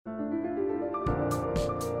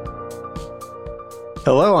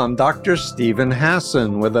Hello, I'm Dr. Stephen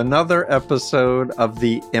Hassan with another episode of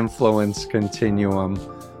the Influence Continuum.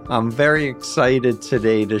 I'm very excited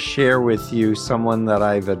today to share with you someone that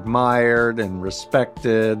I've admired and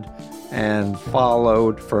respected and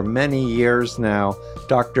followed for many years now.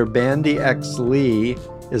 Dr. Bandy X. Lee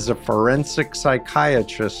is a forensic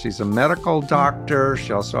psychiatrist. She's a medical doctor.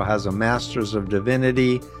 She also has a Master's of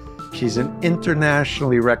Divinity. She's an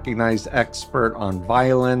internationally recognized expert on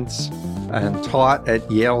violence and taught at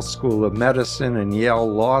Yale School of Medicine and Yale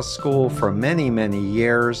Law School for many, many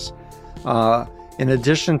years. In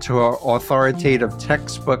addition to her authoritative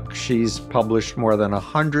textbook, she's published more than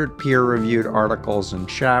 100 peer-reviewed articles and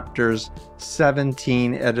chapters,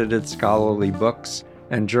 17 edited scholarly books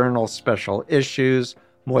and journal special issues,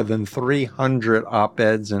 more than 300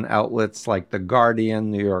 op-eds in outlets like The Guardian,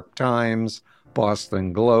 New York Times,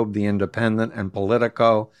 Boston Globe, The Independent, and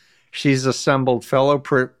Politico. She's assembled fellow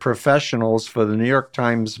professionals for the New York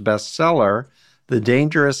Times bestseller, The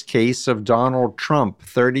Dangerous Case of Donald Trump.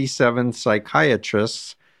 37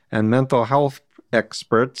 psychiatrists and mental health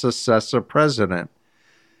experts assess a president.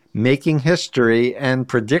 Making history and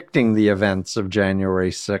predicting the events of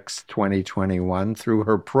January 6, 2021 through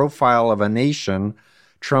her profile of a nation,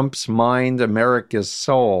 Trump's Mind, America's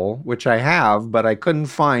Soul, which I have, but I couldn't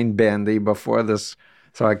find Bandy before this,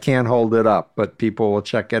 so I can't hold it up, but people will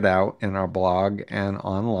check it out in our blog and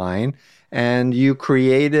online. And you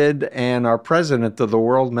created and are president of the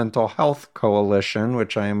World Mental Health Coalition,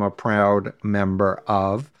 which I am a proud member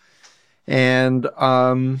of. And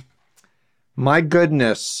my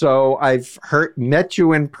goodness, so I've met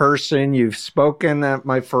you in person. You've spoken at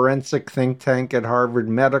my forensic think tank at Harvard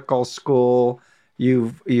Medical School.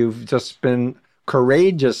 You've just been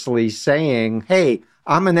courageously saying, hey,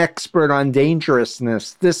 I'm an expert on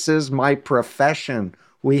dangerousness. This is my profession.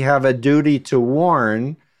 We have a duty to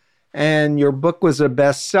warn. And your book was a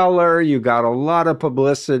bestseller. You got a lot of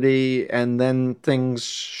publicity, and then things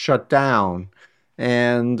shut down.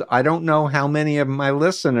 And I don't know how many of my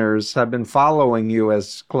listeners have been following you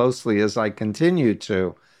as closely as I continue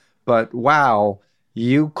to. But wow,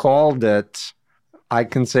 you called it. I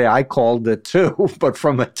can say I called it too, but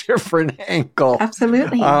from a different angle.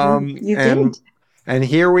 Absolutely. You did. And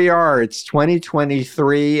here we are. It's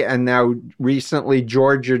 2023, and now recently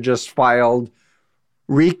Georgia just filed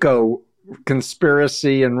RICO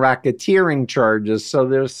conspiracy and racketeering charges. So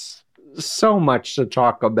there's so much to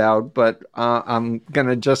talk about, but I'm going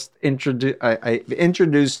to just introduce, I've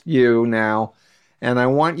introduced you now, and I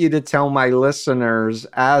want you to tell my listeners,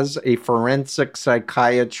 as a forensic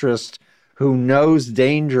psychiatrist who knows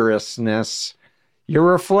dangerousness, your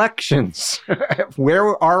reflections.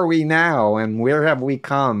 Where are we now, and where have we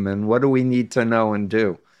come, and what do we need to know and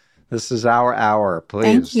do? This is our hour, please.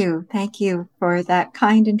 Thank you. Thank you for that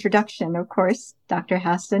kind introduction. Of course, Dr.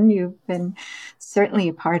 Hassan, you've been certainly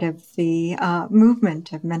a part of the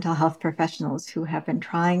movement of mental health professionals who have been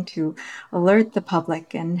trying to alert the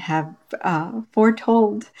public and have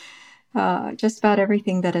foretold just about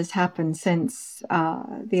everything that has happened since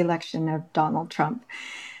the election of Donald Trump.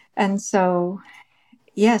 And so,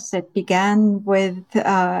 yes, it began with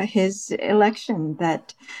his election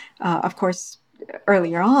that, of course,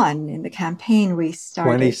 earlier on in the campaign, we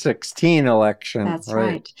started... 2016 election. That's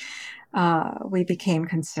right. We became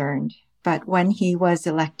concerned. But when he was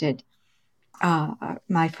elected,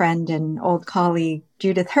 my friend and old colleague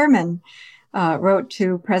Judith Herman wrote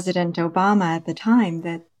to President Obama at the time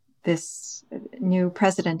that this new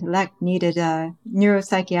president-elect needed a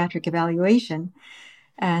neuropsychiatric evaluation.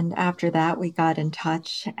 And after that, we got in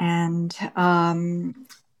touch, and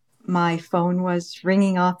my phone was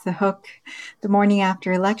ringing off the hook the morning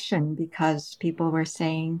after election because people were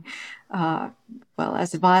saying, well,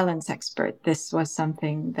 as a violence expert, this was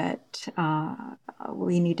something that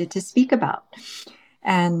we needed to speak about.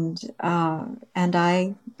 And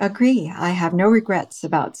I agree. I have no regrets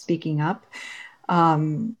about speaking up.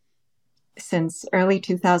 Since early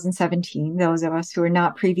 2017, those of us who were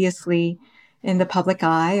not previously in the public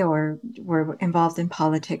eye or were involved in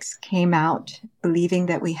politics came out believing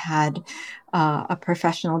that we had a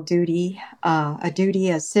professional duty, a duty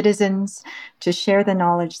as citizens to share the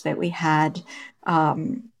knowledge that we had,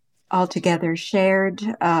 altogether shared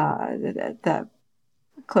the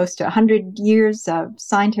close to 100 years of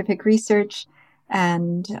scientific research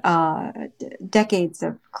and decades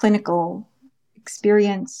of clinical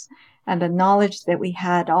experience and the knowledge that we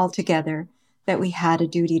had all together, that we had a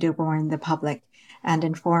duty to warn the public and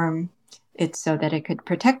inform it so that it could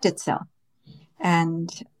protect itself.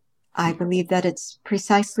 And I believe that it's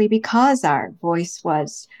precisely because our voice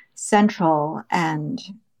was central and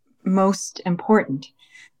most important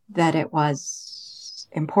that it was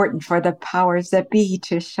important for the powers that be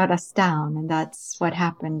to shut us down. And that's what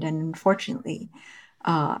happened. And unfortunately,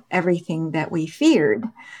 everything that we feared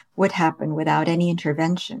would happen without any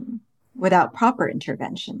intervention, without proper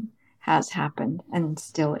intervention, has happened and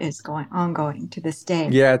still is ongoing to this day.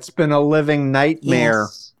 Yeah, it's been a living nightmare.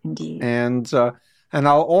 Yes, indeed. And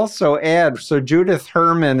I'll also add, so Judith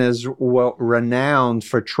Herman is renowned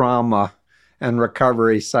for trauma and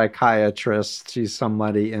recovery psychiatrist. She's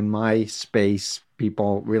somebody in my space.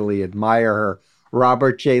 People really admire her.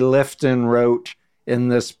 Robert J. Lifton wrote in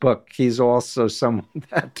this book. He's also someone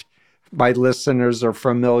that my listeners are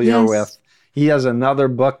familiar with. He has another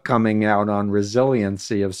book coming out on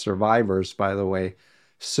resiliency of survivors, by the way,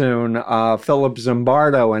 soon. Philip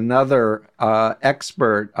Zimbardo, another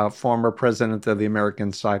expert, former president of the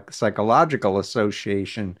American Psychological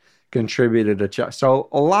Association, contributed so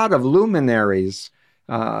a lot of luminaries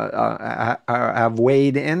have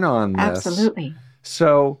weighed in on this. Absolutely.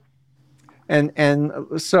 So,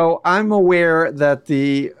 so I'm aware that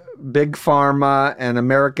the Big Pharma and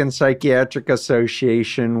American Psychiatric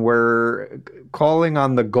Association were calling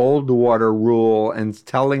on the Goldwater rule and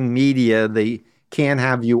telling media they can't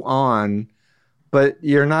have you on, but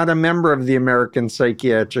you're not a member of the American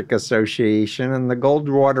Psychiatric Association, and the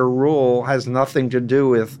Goldwater rule has nothing to do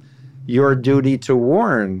with your duty to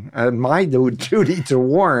warn, and my duty to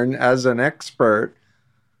warn as an expert.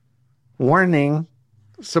 Warning.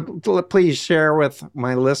 So please share with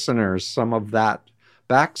my listeners some of that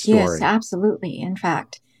backstory. Yes, absolutely. In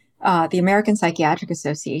fact, the American Psychiatric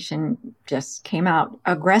Association just came out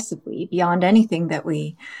aggressively beyond anything that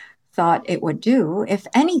we thought it would do. If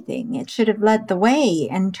anything, it should have led the way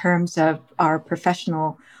in terms of our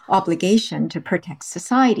professional obligation to protect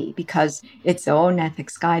society, because its own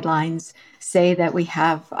ethics guidelines say that we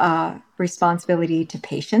have a responsibility to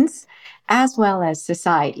patients as well as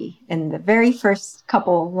society. In the very first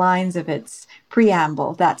couple lines of its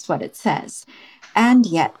preamble, that's what it says. And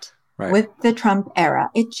yet, with the Trump era,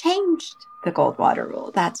 it changed the Goldwater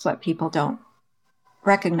rule. That's what people don't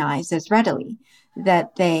recognize as readily,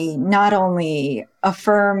 that they not only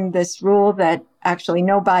affirm this rule that actually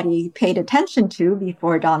nobody paid attention to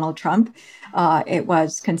before Donald Trump. It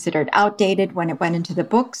was considered outdated when it went into the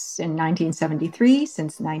books in 1973.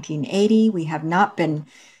 Since 1980, we have not been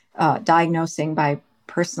diagnosing by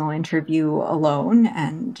personal interview alone,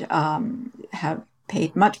 and have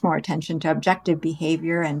paid much more attention to objective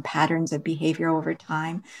behavior and patterns of behavior over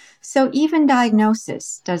time. So even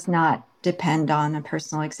diagnosis does not depend on a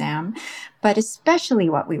personal exam, but especially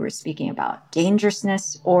what we were speaking about,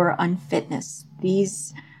 dangerousness or unfitness.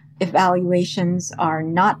 These evaluations are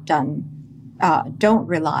not done, don't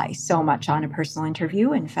rely so much on a personal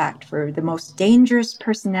interview. In fact, for the most dangerous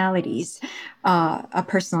personalities, a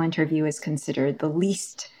personal interview is considered the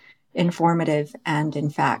least informative, and in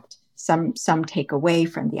fact, some take away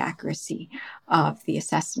from the accuracy of the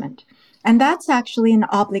assessment. And that's actually an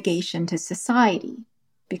obligation to society,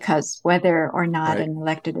 because whether or not an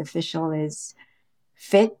elected official is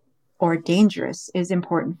fit or dangerous is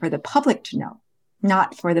important for the public to know,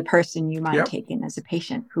 not for the person you might take in as a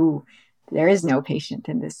patient, who there is no patient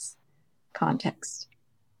in this context.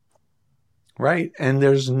 Right. And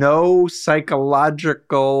there's no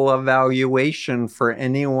psychological evaluation for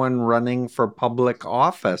anyone running for public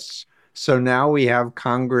office. So now we have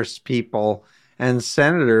Congress people and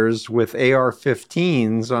senators with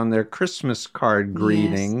AR-15s on their Christmas card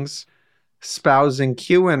greetings, espousing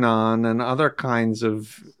QAnon and other kinds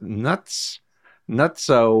of nutso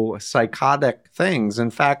psychotic things.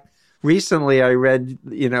 In fact, recently I read,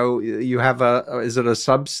 you have is it a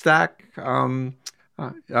Substack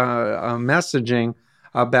messaging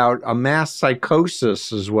about a mass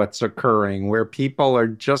psychosis is what's occurring, where people are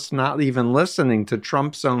just not even listening to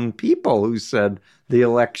Trump's own people who said the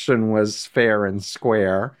election was fair and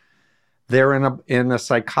square. They're in a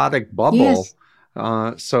psychotic bubble.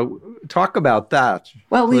 Yes. So talk about that.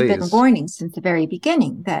 Well, please. We've been warning since the very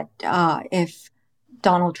beginning that if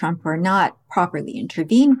Donald Trump were not properly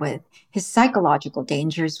intervened with, his psychological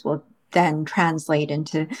dangers will then translate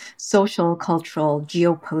into social, cultural,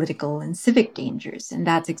 geopolitical, and civic dangers. And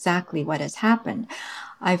that's exactly what has happened.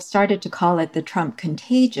 I've started to call it the Trump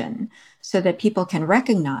contagion, so that people can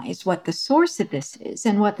recognize what the source of this is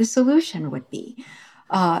and what the solution would be.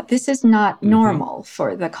 This is not normal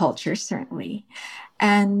for the culture, certainly.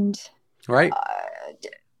 And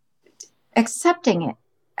accepting it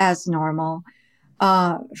as normal,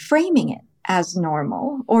 framing it as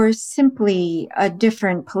normal, or simply a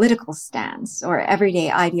different political stance or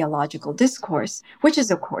everyday ideological discourse, which is,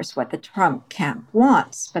 of course, what the Trump camp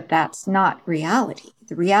wants, but that's not reality.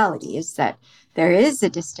 The reality is that there is a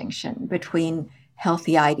distinction between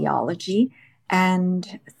healthy ideology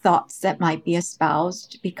and thoughts that might be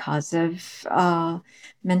espoused because of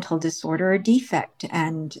mental disorder or defect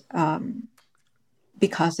and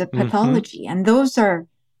because of pathology. And those are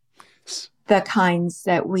the kinds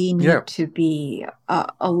that we need to be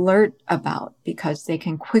alert about, because they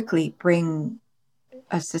can quickly bring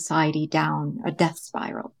a society down a death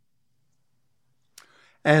spiral.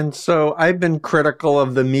 And so I've been critical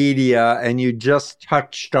of the media, and you just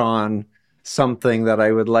touched on something that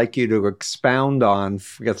I would like you to expound on,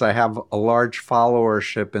 because I have a large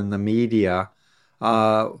followership in the media.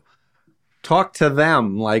 Talk to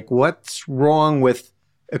them. Like, what's wrong with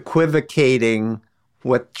equivocating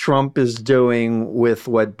what Trump is doing with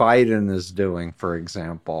what Biden is doing, for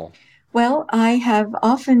example? Well, I have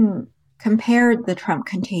often compared the Trump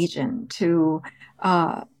contagion to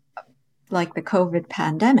like the COVID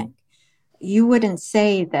pandemic. You wouldn't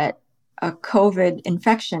say that a COVID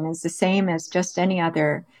infection is the same as just any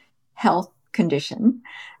other health condition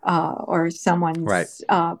or someone's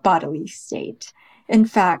bodily state. In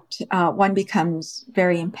fact, one becomes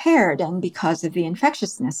very impaired, and because of the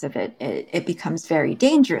infectiousness of it, it becomes very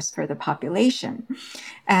dangerous for the population.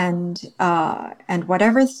 And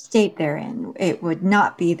whatever state they're in, it would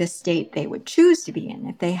not be the state they would choose to be in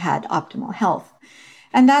if they had optimal health.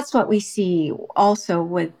 And that's what we see also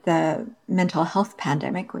with the mental health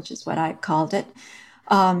pandemic, which is what I've called it.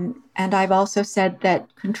 And I've also said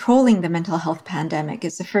that controlling the mental health pandemic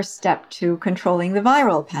is the first step to controlling the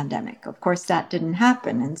viral pandemic. Of course, that didn't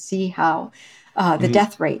happen, and see how the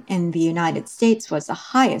death rate in the United States was the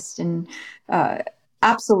highest and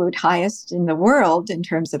absolute highest in the world in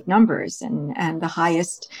terms of numbers, and the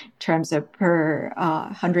highest in terms of per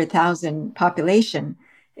 100,000 population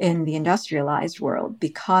in the industrialized world,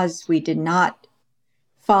 because we did not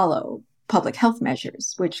follow public health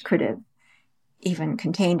measures, which could have even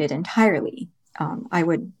contained it entirely. I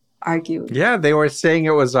would argue. Yeah, they were saying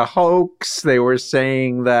it was a hoax. They were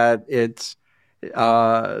saying that it's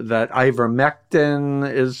that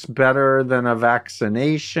ivermectin is better than a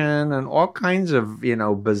vaccination, and all kinds of,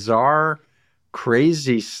 bizarre,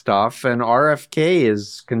 crazy stuff. And RFK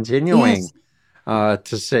is continuing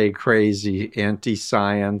to say crazy,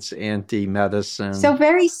 anti-science, anti-medicine. So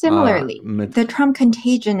very similarly, the Trump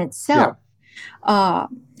contagion itself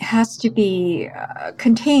has to be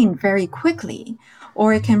contained very quickly,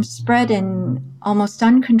 or it can spread in almost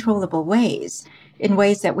uncontrollable ways, in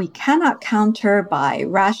ways that we cannot counter by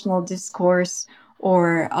rational discourse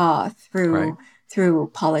or through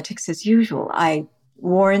politics as usual. I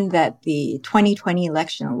warned that the 2020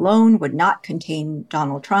 election alone would not contain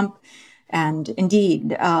Donald Trump, and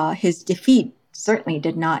indeed, his defeat certainly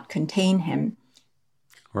did not contain him.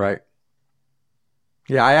 Right.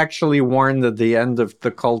 Yeah, I actually warned at the end of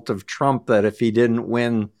the cult of Trump that if he didn't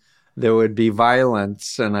win, there would be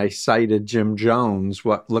violence. And I cited Jim Jones.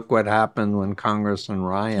 Look what happened when Congressman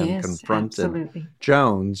Ryan confronted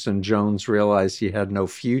Jones, and Jones realized he had no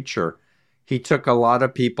future. He took a lot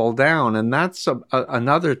of people down. And that's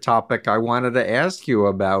another topic I wanted to ask you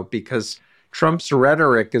about, because Trump's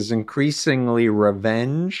rhetoric is increasingly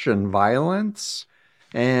revenge and violence.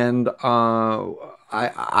 And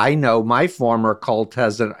I know my former cult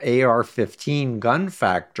has an AR-15 gun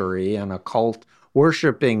factory and a cult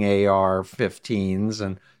worshiping AR-15s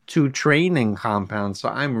and 2 training compounds. So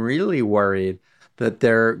I'm really worried that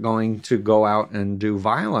they're going to go out and do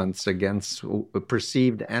violence against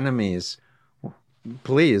perceived enemies.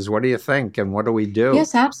 Please, what do you think, and what do we do?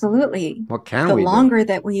 Yes, absolutely. What can we do? The longer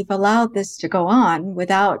that we've allowed this to go on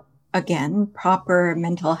without, again, proper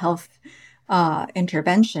mental health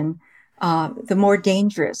intervention, the more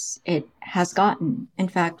dangerous it has gotten. In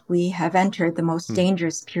fact, we have entered the most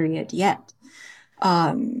dangerous period yet,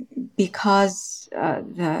 because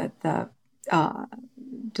the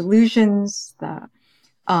delusions, the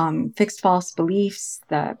fixed false beliefs,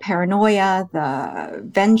 the paranoia, the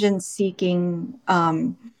vengeance-seeking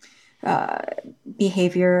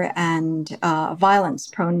behavior, and violence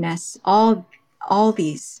proneness, all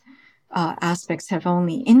these aspects have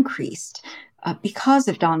only increased because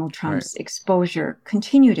of Donald Trump's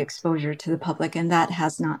continued exposure to the public, and that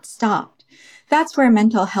has not stopped. That's where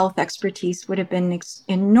mental health expertise would have been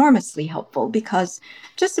enormously helpful, because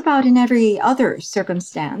just about in every other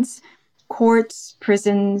circumstance, courts,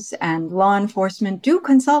 prisons, and law enforcement do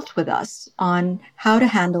consult with us on how to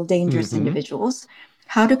handle dangerous individuals,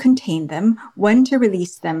 how to contain them, when to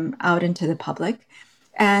release them out into the public.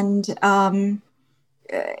 And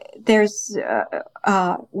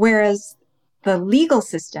whereas the legal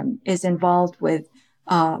system is involved with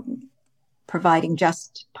providing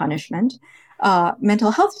just punishment,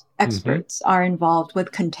 mental health Mm-hmm. experts are involved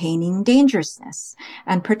with containing dangerousness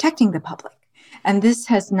and protecting the public. And this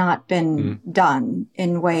has not been done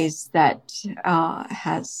in ways that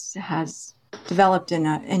has developed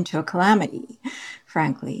into a calamity,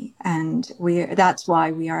 frankly. And that's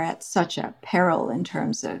why we are at such a peril in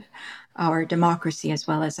terms of our democracy as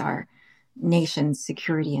well as our nation's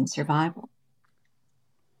security and survival.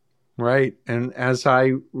 Right. And as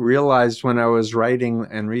I realized when I was writing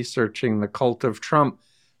and researching the cult of Trump,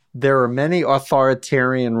 there are many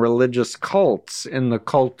authoritarian religious cults in the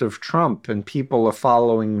cult of Trump, and people are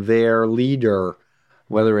following their leader,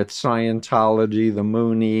 whether it's Scientology, the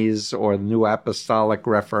Moonies, or New Apostolic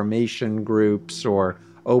Reformation groups, or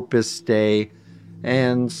Opus Dei.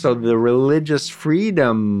 And so the religious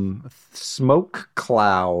freedom smoke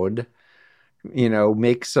cloud,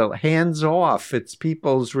 makes a hands off. It's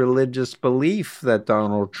people's religious belief that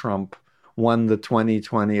Donald Trump won the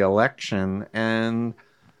 2020 election. And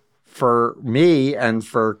for me and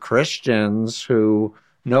for Christians who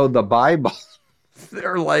know the Bible,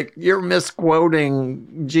 they're like, you're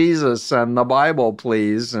misquoting Jesus and the Bible,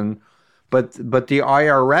 please. But the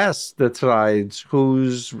IRS decides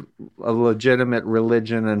who's a legitimate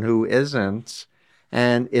religion and who isn't.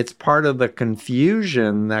 And it's part of the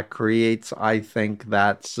confusion that creates, I think,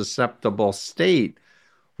 that susceptible state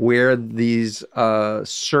where these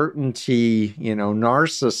certainty,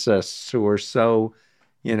 narcissists who are so,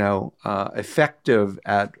 effective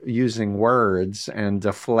at using words and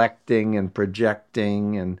deflecting and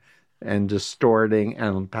projecting and distorting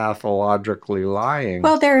and pathologically lying.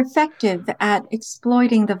 Well, they're effective at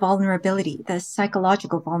exploiting the vulnerability, the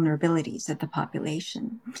psychological vulnerabilities of the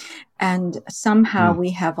population. And somehow we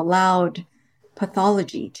have allowed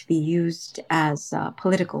pathology to be used as a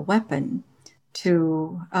political weapon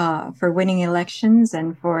for winning elections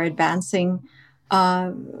and for advancing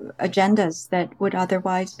agendas that would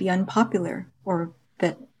otherwise be unpopular or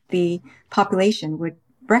that the population would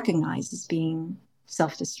recognize as being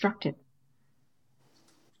self-destructive.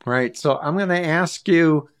 Right. So I'm going to ask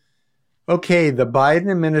you, okay, the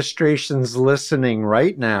Biden administration's listening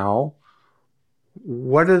right now.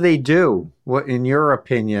 What do they do? What, in your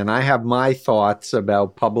opinion? I have my thoughts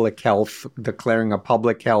about public health, declaring a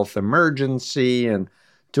public health emergency and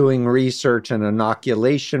doing research and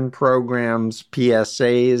inoculation programs,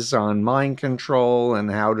 PSAs on mind control and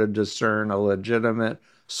how to discern a legitimate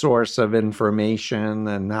source of information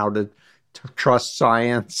and how to trust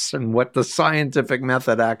science and what the scientific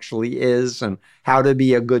method actually is and how to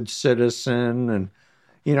be a good citizen. And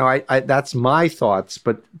I that's my thoughts,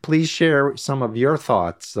 but please share some of your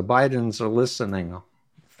thoughts. The Bidens are listening.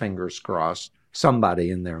 Fingers crossed.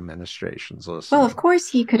 Somebody in their administration's listening. Well, of course,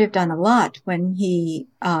 he could have done a lot when he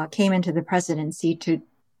came into the presidency to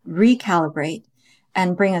recalibrate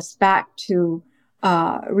and bring us back to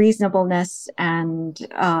reasonableess and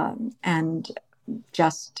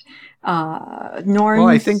just norms. Well,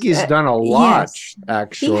 I think he's done a lot, yes,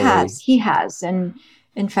 actually. He has. And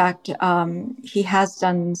in fact, he has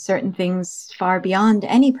done certain things far beyond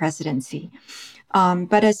any presidency.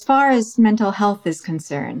 But as far as mental health is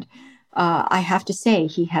concerned, I have to say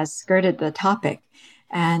he has skirted the topic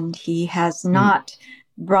and he has not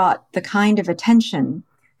brought the kind of attention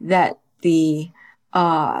that the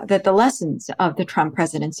lessons of the Trump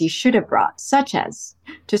presidency should have brought, such as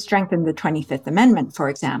to strengthen the 25th Amendment, for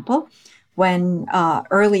example. When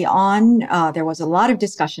early on, there was a lot of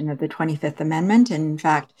discussion of the 25th Amendment. And in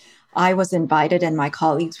fact, I was invited and my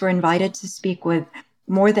colleagues were invited to speak with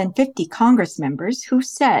more than 50 Congress members who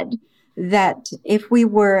said that if we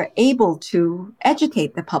were able to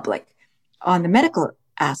educate the public on the medical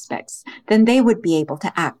aspects, then they would be able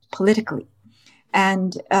to act politically.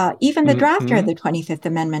 And even the drafter of the 25th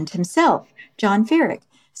Amendment himself, John Farrick,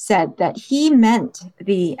 said that he meant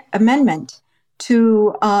the amendment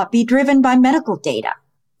to be driven by medical data,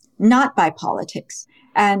 not by politics.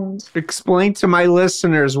 And explain to my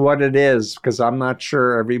listeners what it is, because I'm not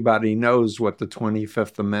sure everybody knows what the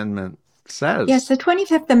 25th Amendment says. Yes, the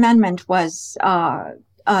 25th Amendment was an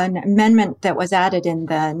amendment that was added in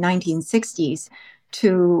the 1960s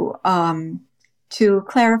to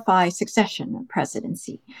clarify succession of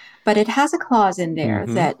presidency. But it has a clause in there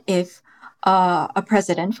that if a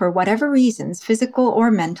president, for whatever reasons, physical or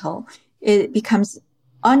mental, it becomes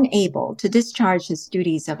unable to discharge his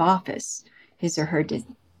duties of office, his or her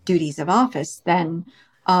duties of office, then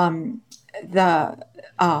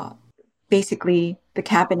basically the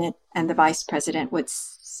cabinet and the vice president would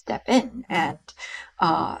step in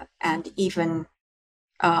and even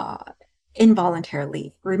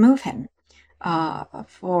involuntarily remove him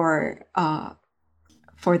for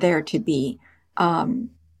there to be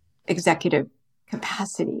executive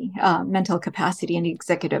capacity, mental capacity in the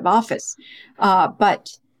executive office.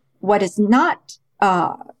 But what is not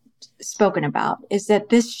spoken about is that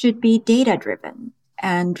this should be data-driven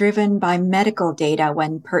and driven by medical data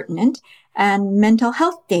when pertinent and mental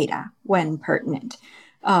health data when pertinent,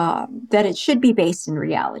 that it should be based in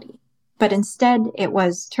reality. But instead, it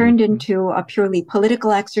was turned into a purely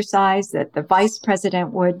political exercise that the vice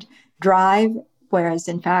president would drive, whereas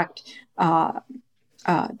in fact, John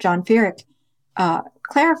Feerick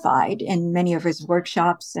clarified in many of his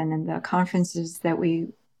workshops and in the conferences that we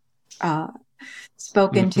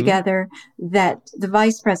spoken together that the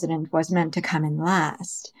vice president was meant to come in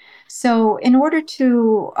last. So in order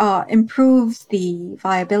to improve the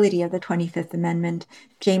viability of the 25th Amendment,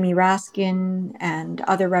 Jamie Raskin and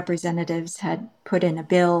other representatives had put in a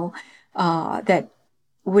bill that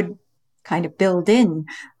would kind of build in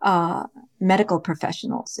medical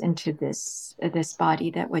professionals into this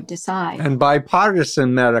body that would decide. And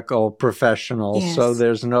bipartisan medical professionals, Yes. so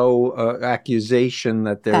there's no accusation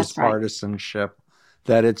that there's That's right. partisanship,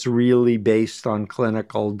 that it's really based on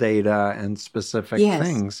clinical data and specific Yes.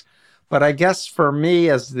 things. But I guess for me,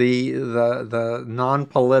 as the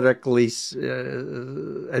non-politically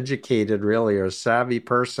educated, really, or savvy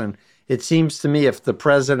person, it seems to me if the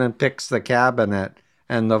president picks the cabinet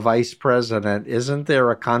and the vice president, isn't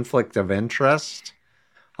there a conflict of interest?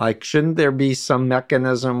 Like, shouldn't there be some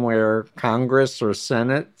mechanism where Congress or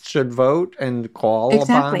Senate should vote and call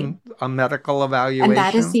Exactly. upon a medical evaluation? And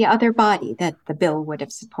that is the other body that the bill would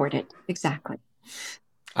have supported. Exactly.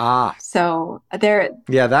 So there,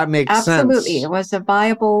 yeah, that makes absolutely, sense. it was a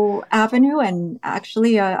viable avenue and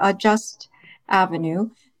actually a just avenue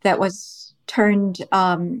that was turned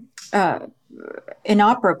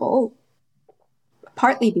inoperable,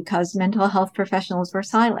 partly because mental health professionals were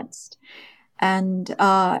silenced. And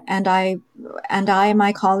I and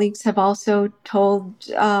my colleagues have also told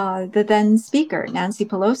the then Speaker, Nancy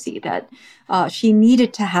Pelosi, that she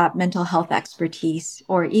needed to have mental health expertise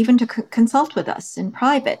or even to consult with us in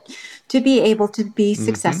private to be able to be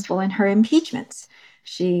successful in her impeachments.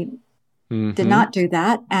 She did not do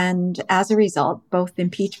that. And as a result, both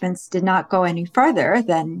impeachments did not go any further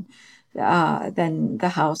than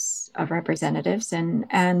the House of Representatives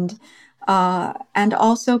and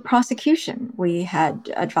also prosecution. We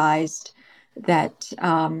had advised that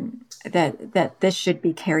that this should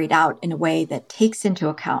be carried out in a way that takes into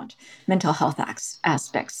account mental health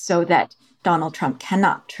aspects, so that Donald Trump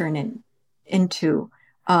cannot turn into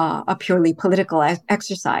a purely political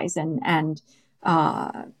exercise and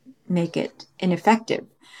make it ineffective.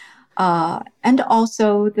 And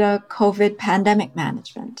also the COVID pandemic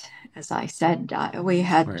management. As I said, we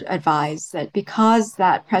had advised that because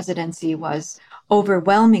that presidency was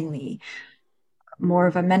overwhelmingly more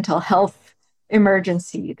of a mental health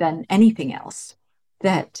emergency than anything else,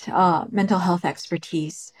 that mental health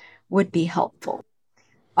expertise would be helpful.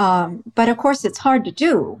 But of course, it's hard to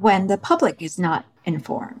do when the public is not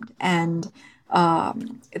informed. And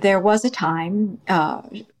there was a time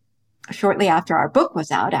shortly after our book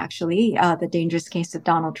was out, actually, The Dangerous Case of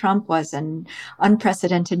Donald Trump was an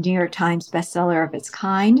unprecedented New York Times bestseller of its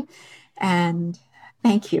kind. And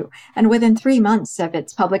thank you. And within 3 months of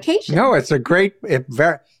its publication. No, it's a great,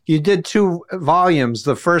 you did 2 volumes.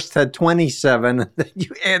 The first had 27, and then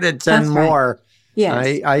you added 10 more.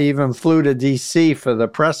 Yes. I even flew to D.C. for the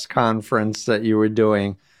press conference that you were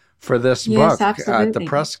doing for this book absolutely. at the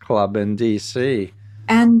press club in D.C.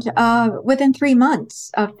 And within 3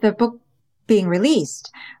 months of the book being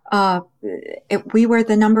released, we were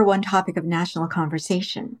the #1 topic of national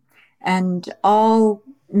conversation. And all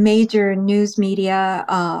major news media,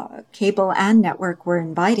 cable and network, were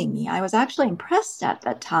inviting me. I was actually impressed at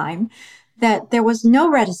that time that there was no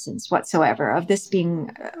reticence whatsoever of this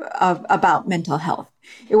being about mental health.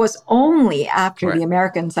 It was only after the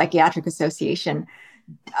American Psychiatric Association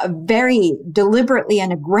very deliberately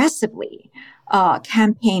and aggressively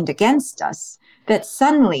campaigned against us that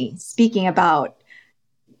suddenly speaking about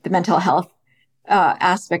the mental health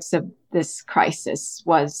aspects of this crisis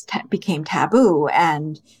became taboo,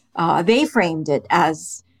 and they framed it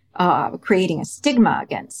as creating a stigma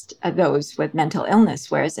against those with mental illness,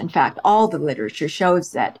 whereas in fact all the literature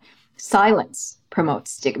shows that silence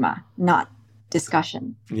promotes stigma, not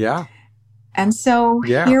discussion. Yeah. And so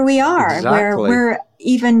here we are, exactly. where we're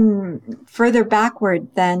even further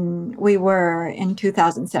backward than we were in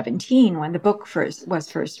 2017 when the book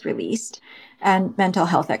was first released, and mental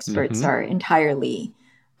health experts are entirely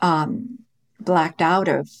blacked out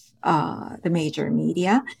of the major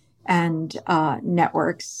media. and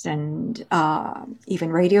networks and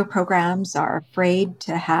even radio programs are afraid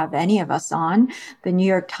to have any of us on. The New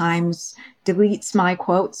York Times deletes my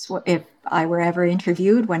quotes if I were ever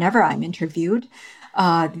interviewed, whenever I'm interviewed.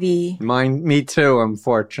 Me too,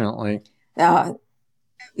 unfortunately.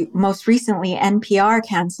 Most recently, NPR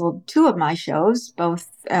canceled 2 of my shows, both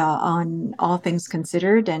on All Things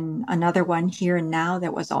Considered and another one, Here and Now,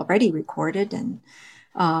 that was already recorded and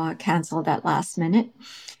canceled at last minute.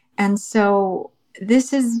 And so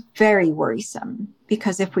this is very worrisome,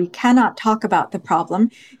 because if we cannot talk about the problem,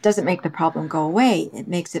 it doesn't make the problem go away. It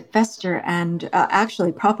makes it fester and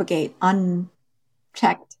actually propagate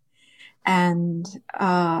unchecked. And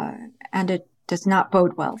it does not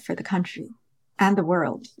bode well for the country and the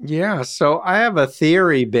world. Yeah, so I have a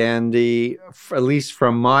theory, Bandy, at least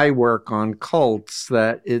from my work on cults,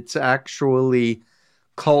 that it's actually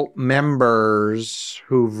cult members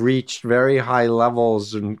who've reached very high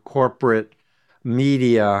levels in corporate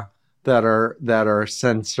media that are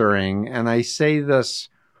censoring. And I say this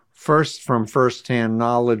first from firsthand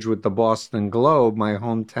knowledge with the Boston Globe, my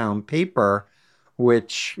hometown paper,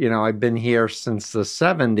 which, I've been here since the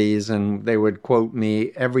 70s, and they would quote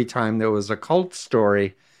me every time there was a cult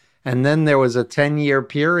story. And then there was a 10-year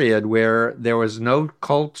period where there was no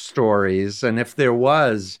cult stories. And if there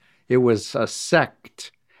was, it was a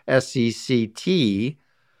sect, SECT.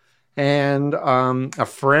 And a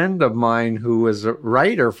friend of mine who was a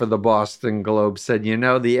writer for the Boston Globe said,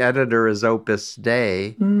 the editor is Opus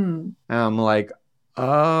Dei. And I'm like,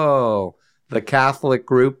 oh, the Catholic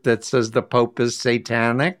group that says the Pope is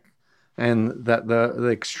satanic, and that the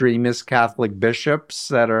extremist Catholic bishops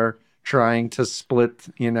that are trying to split,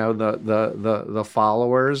 the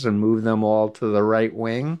followers and move them all to the right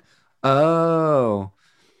wing. Oh,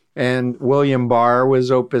 and William Barr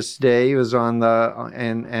was Opus Dei. He was on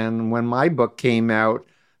and when my book came out,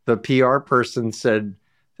 the PR person said,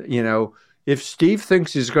 if Steve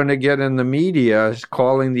thinks he's going to get in the media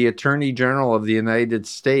calling the Attorney General of the United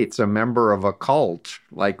States a member of a cult,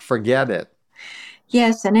 like, forget it.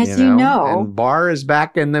 Yes, and as you know, and Barr is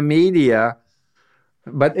back in the media.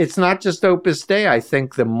 But it's not just Opus Dei. I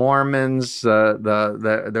think the Mormons,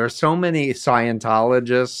 there are so many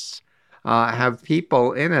Scientologists have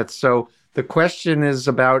people in it. So the question is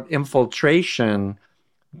about infiltration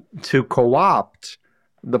to co-opt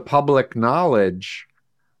the public knowledge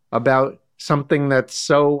about something that's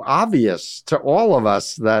so obvious to all of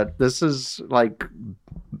us, that this is like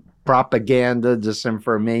propaganda,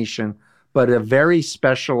 disinformation, but a very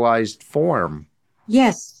specialized form.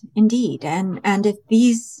 Yes, indeed. And if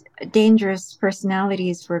these dangerous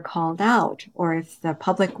personalities were called out, or if the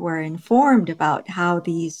public were informed about how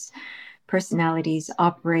these personalities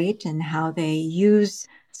operate and how they use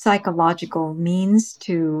psychological means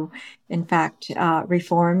to, in fact,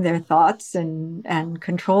 reform their thoughts and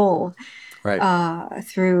control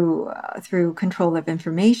through control of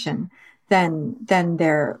information, then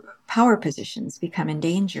their power positions become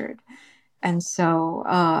endangered. And so,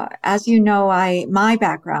 as you know, my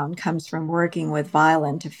background comes from working with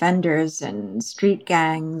violent offenders and street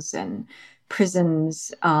gangs and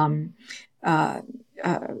prisons, the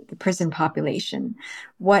prison population.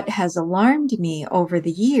 What has alarmed me over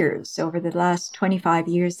the last 25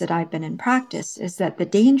 years that I've been in practice, is that the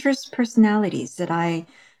dangerous personalities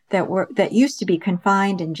that used to be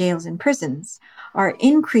confined in jails and prisons are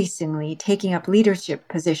increasingly taking up leadership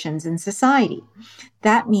positions in society.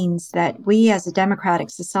 That means that we as a democratic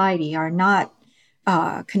society are not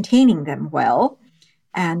containing them well.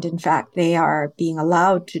 And in fact, they are being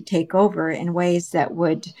allowed to take over in ways that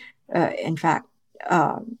would, in fact,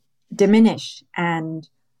 diminish and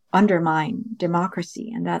undermine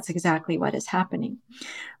democracy. And that's exactly what is happening.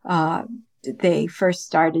 They first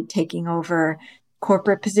started taking over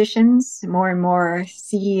corporate positions. More and more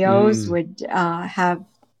CEOs would have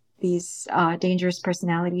these dangerous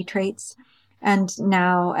personality traits. And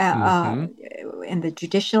now in the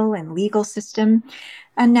judicial and legal system,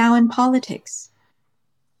 and now in politics.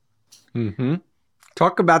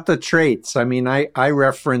 Talk about the traits. I mean, I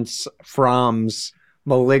reference Fromm's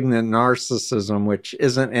malignant narcissism, which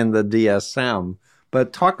isn't in the DSM.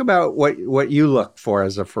 But talk about what you look for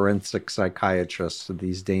as a forensic psychiatrist of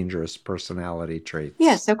these dangerous personality traits.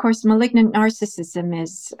 Yes, of course, malignant narcissism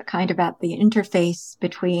is kind of at the interface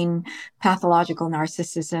between pathological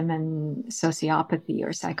narcissism and sociopathy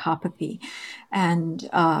or psychopathy. And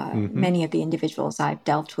many of the individuals I've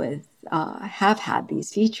dealt with have had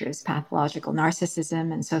these features, pathological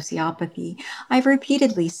narcissism and sociopathy. I've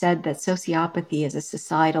repeatedly said that sociopathy is a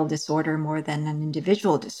societal disorder more than an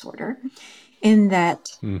individual disorder, in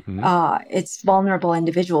that it's vulnerable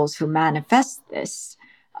individuals who manifest this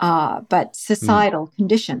But societal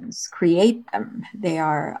conditions create them. They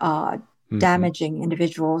are damaging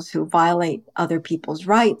individuals who violate other people's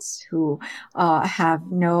rights, who have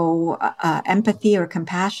no empathy or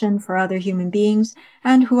compassion for other human beings,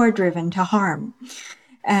 and who are driven to harm.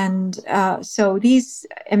 And so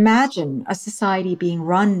imagine a society being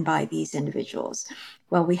run by these individuals.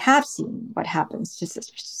 Well, we have seen what happens to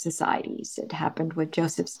such societies. It happened with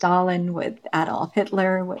Joseph Stalin, with Adolf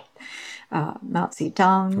Hitler, with Mao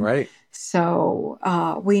Zedong. Right. So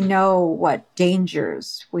we know what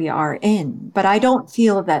dangers we are in. But I don't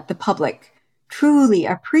feel that the public truly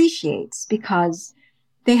appreciates, because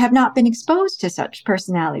they have not been exposed to such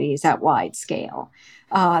personalities at wide scale.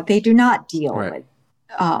 They do not deal with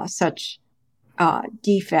such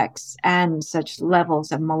defects and such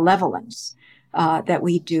levels of malevolence that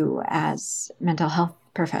we do as mental health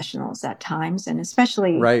professionals at times, and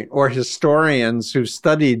especially... Right, or historians who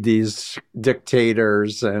studied these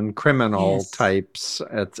dictators and criminal types,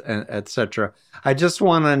 et cetera. I just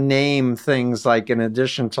want to name things like, in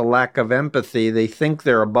addition to lack of empathy, they think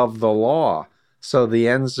they're above the law, so the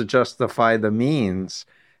ends justify the means,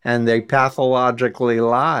 and they pathologically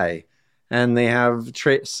lie. And they have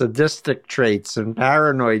sadistic traits and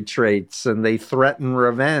paranoid traits, and they threaten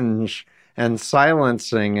revenge and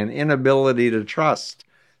silencing and inability to trust.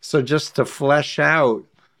 So just to flesh out,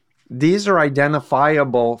 these are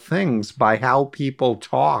identifiable things by how people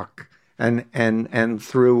talk and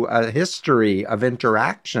through a history of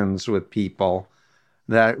interactions with people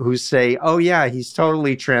who say, oh yeah, he's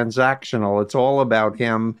totally transactional. It's all about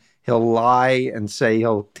him. He'll lie and say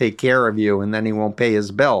he'll take care of you, and then he won't pay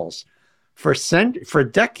his bills. For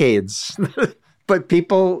decades, but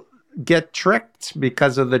people get tricked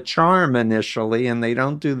because of the charm initially, and they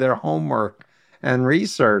don't do their homework and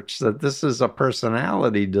research that this is a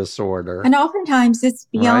personality disorder. And oftentimes it's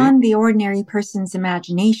beyond the ordinary person's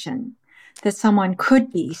imagination that someone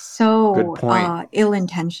could be so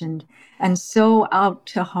ill-intentioned and so out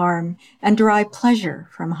to harm and derive pleasure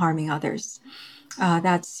from harming others.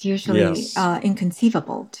 That's usually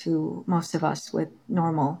inconceivable to most of us with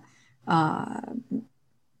normal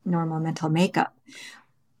mental makeup.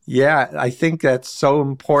 Yeah, I think that's so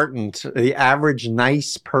important. The average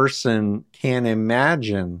nice person can't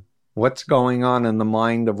imagine what's going on in the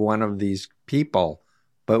mind of one of these people,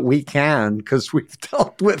 but we can, because we've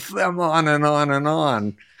dealt with them on and on and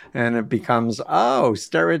on. And it becomes,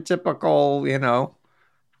 stereotypical,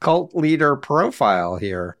 cult leader profile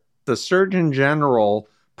here. The Surgeon General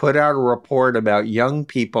put out a report about young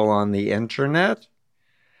people on the internet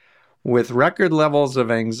with record levels of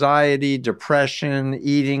anxiety, depression,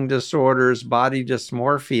 eating disorders, body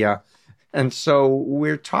dysmorphia. And so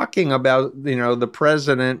we're talking about, the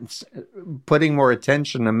president putting more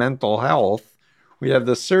attention to mental health. We have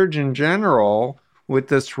the Surgeon General with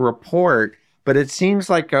this report, but it seems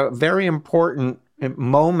like a very important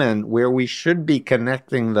moment where we should be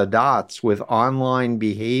connecting the dots with online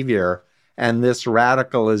behavior and this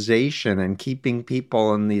radicalization and keeping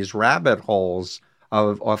people in these rabbit holes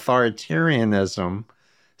of authoritarianism.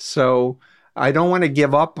 So I don't want to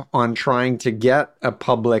give up on trying to get a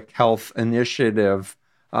public health initiative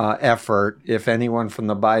effort, if anyone from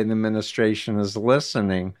the Biden administration is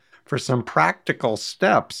listening, for some practical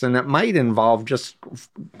steps. And it might involve just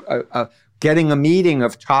getting a meeting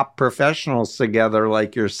of top professionals together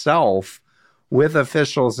like yourself with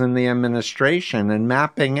officials in the administration and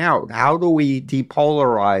mapping out, how do we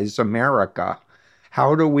depolarize America?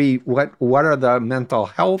 How do what are the mental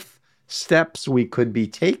health steps we could be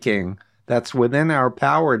taking that's within our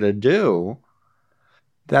power to do,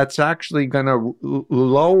 that's actually going to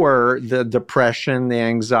lower the depression, the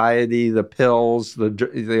anxiety, the pills,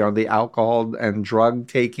 the alcohol and drug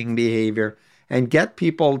taking behavior, and get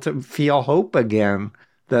people to feel hope again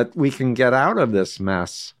that we can get out of this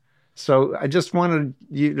mess. So I just wanted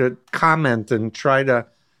you to comment and try to,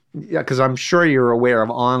 because I'm sure you're aware of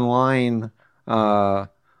online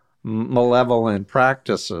malevolent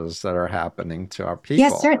practices that are happening to our people.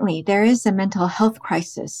 Yes, certainly. There is a mental health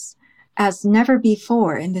crisis as never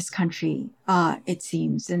before in this country, it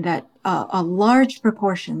seems, and that a large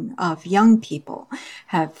proportion of young people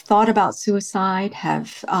have thought about suicide,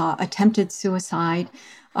 have attempted suicide.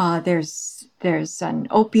 There's an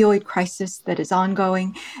opioid crisis that is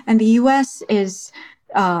ongoing, and the U.S. is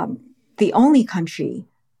the only country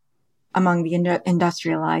among the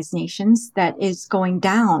industrialized nations that is going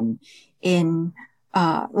down in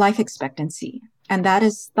life expectancy. And that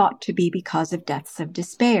is thought to be because of deaths of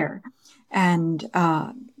despair and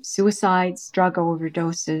suicides, drug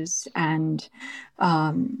overdoses, and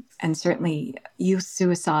certainly youth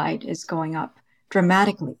suicide is going up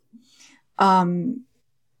dramatically.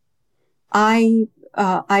 I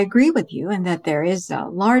agree with you in that there is a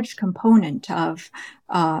large component of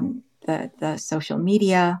the social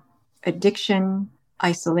media addiction,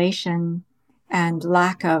 isolation, and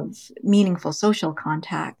lack of meaningful social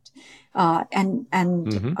contact, and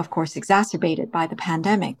Mm-hmm. of course exacerbated by the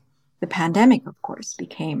pandemic. The pandemic, of course,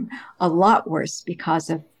 became a lot worse because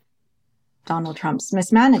of Donald Trump's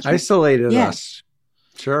mismanagement. Isolated Yes. us.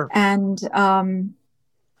 Sure. And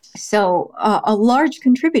so a large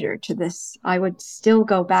contributor to this, I would still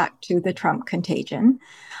go back to the Trump contagion,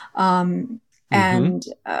 and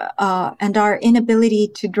our inability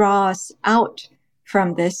to draw us out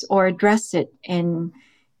from this or address it in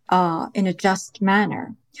a just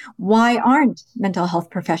manner. Why aren't mental health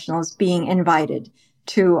professionals being invited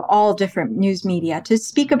to all different news media to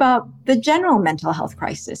speak about the general mental health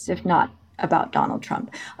crisis, if not about Donald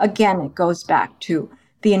Trump? Again, it goes back to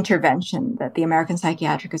the intervention that the American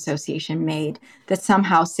Psychiatric Association made that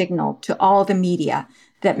somehow signaled to all the media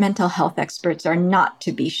that mental health experts are not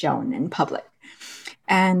to be shown in public.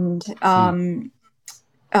 And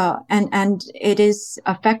and it is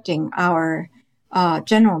affecting our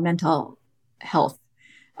general mental health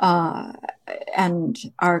and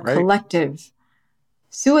our collective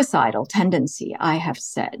suicidal tendency, I have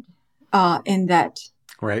said, in that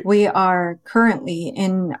we are currently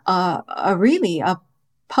in a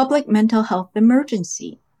public mental health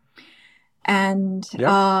emergency. And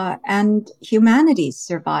humanity's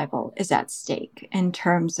survival is at stake in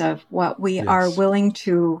terms of what we are willing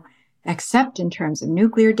to accept in terms of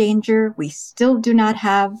nuclear danger. We still do not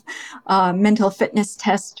have a mental fitness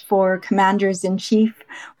test for commanders in chief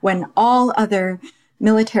when all other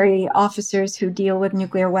military officers who deal with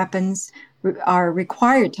nuclear weapons are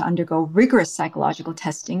required to undergo rigorous psychological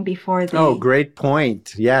testing before they... Oh, great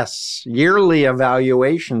point. Yes. Yearly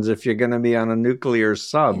evaluations if you're going to be on a nuclear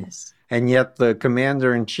sub. Yes. And yet the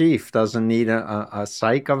commander-in-chief doesn't need a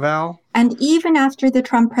psych eval? And even after the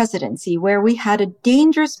Trump presidency, where we had a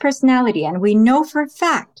dangerous personality, and we know for a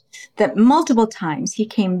fact that multiple times he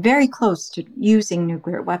came very close to using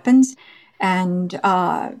nuclear weapons, and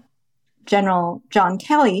General John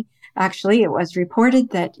Kelly, actually, it was reported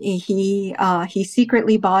that he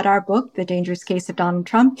secretly bought our book, The Dangerous Case of Donald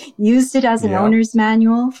Trump, used it as an owner's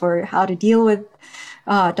manual for how to deal with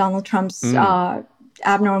Donald Trump's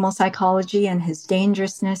abnormal psychology and his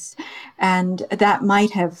dangerousness, and that might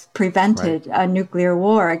have prevented a nuclear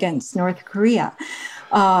war against North Korea.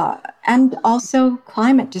 And also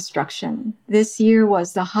climate destruction. This year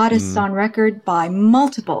was the hottest on record by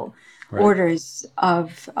multiple orders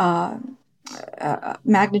of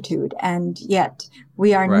magnitude, and yet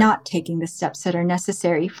we are not taking the steps that are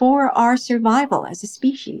necessary for our survival as a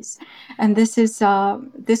species. And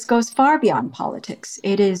this goes far beyond politics.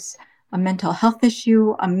 It is a mental health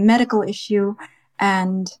issue, a medical issue,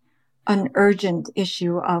 and an urgent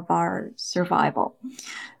issue of our survival.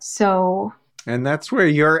 And that's where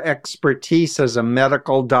your expertise as a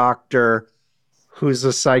medical doctor who's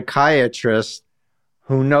a psychiatrist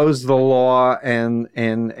who knows the law and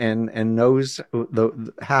knows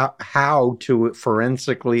how to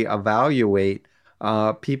forensically evaluate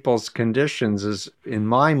people's conditions is, in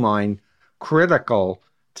my mind, critical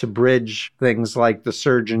to bridge things like the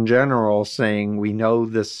Surgeon General saying we know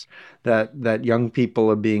this that young people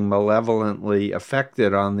are being malevolently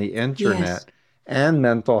affected on the internet, and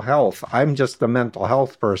mental health. I'm just a mental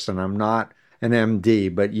health person. I'm not an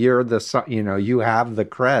MD, but you're you have the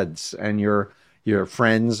creds, and your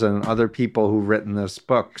friends and other people who've written this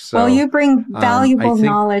book. So, well, you bring valuable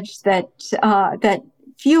knowledge that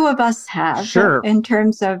few of us have in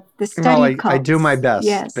terms of the study. I do my best,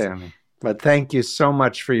 Bandy. But thank you so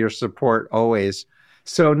much for your support always.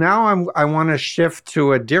 So now I want to shift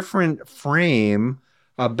to a different frame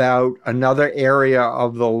about another area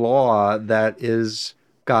of the law that is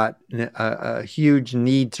got a huge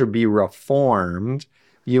need to be reformed.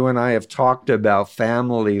 You and I have talked about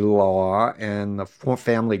family law and the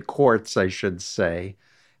family courts, I should say.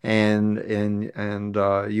 And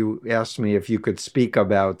you asked me if you could speak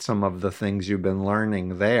about some of the things you've been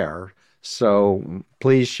learning there. So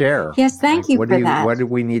please share. Yes, thank you for that. What do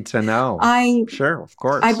we need to know? Sure, of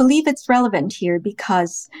course. I believe it's relevant here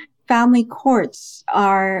because family courts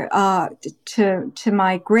are, to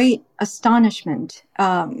my great astonishment,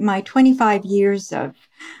 my 25 years of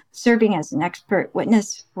serving as an expert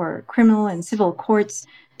witness for criminal and civil courts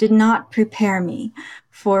did not prepare me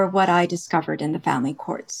for what I discovered in the family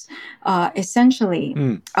courts.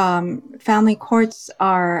 Essentially, family courts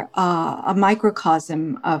are a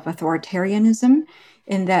microcosm of authoritarianism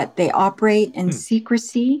in that they operate in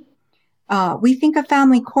secrecy. We think of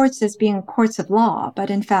family courts as being courts of law, but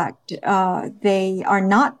in fact, they are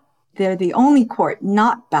not they're the only court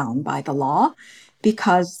not bound by the law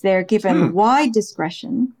because they're given wide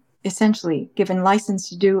discretion, essentially given license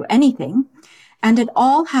to do anything, and it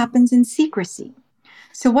all happens in secrecy.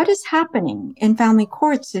 So what is happening in family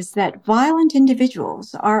courts is that violent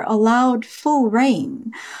individuals are allowed full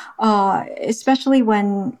reign, especially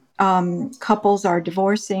when couples are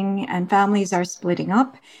divorcing and families are splitting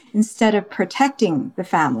up. Instead of protecting the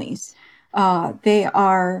families, they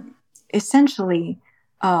are essentially,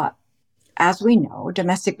 as we know,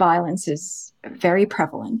 domestic violence is very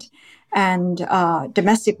prevalent. And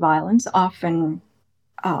domestic violence often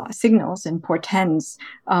signals and portends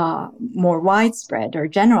more widespread or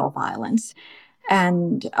general violence.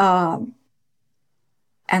 And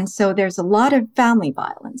so there's a lot of family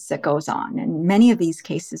violence that goes on, and many of these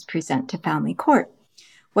cases present to family court.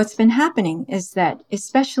 What's been happening is that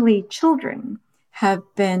especially children have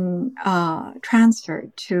been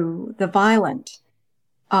transferred to the violent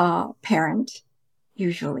parent,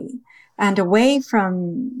 usually, and away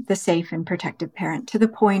from the safe and protective parent, to the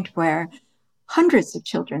point where hundreds of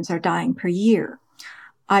children are dying per year.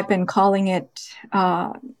 I've been calling it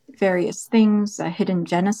various things, a hidden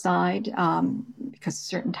genocide, because a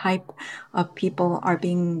certain type of people are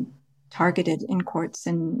being targeted in courts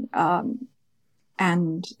and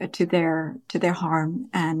to their harm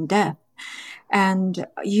and death. And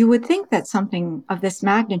you would think that something of this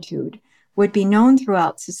magnitude would be known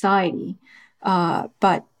throughout society,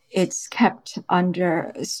 but it's kept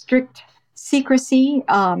under strict secrecy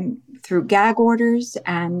through gag orders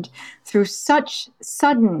and through such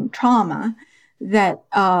sudden trauma that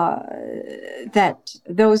that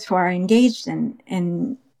those who are engaged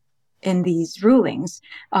in these rulings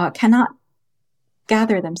cannot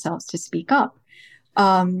gather themselves to speak up.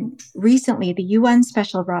 Recently, the UN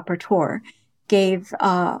Special Rapporteur gave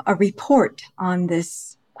a report on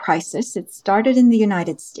this crisis. It started in the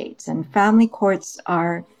United States, and family courts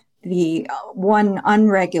are the one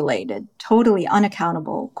unregulated, totally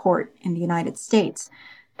unaccountable court in the United States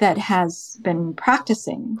that has been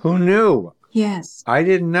practicing. Who knew? Yes. I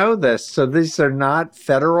didn't know this. So these are not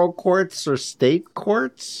federal courts or state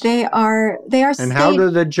courts? They are And state. how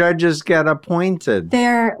do the judges get appointed?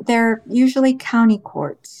 They're usually county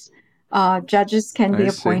courts. Judges can be I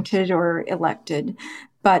see. appointed or elected,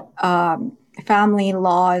 but family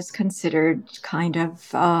law is considered kind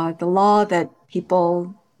of the law that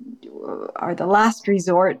people are the last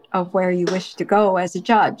resort of where you wish to go as a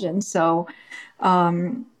judge. And so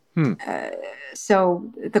so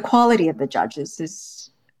the quality of the judges is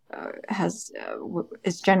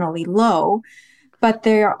generally low, but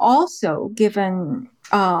they are also given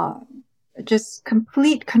just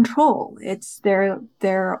complete control. It's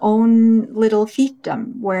their own little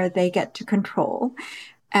fiefdom where they get to control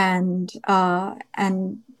and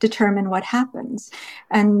determine what happens.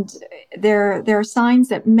 And there are signs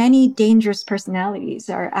that many dangerous personalities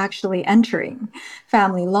are actually entering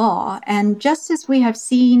family law. And just as we have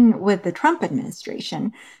seen with the Trump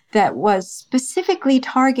administration, that was specifically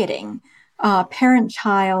targeting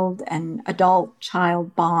parent-child and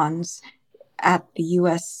adult-child bonds at the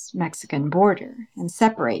U.S.-Mexican border and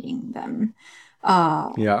separating them.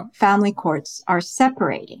 Family courts are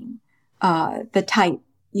separating the type,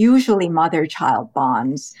 usually mother-child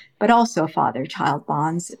bonds, but also father-child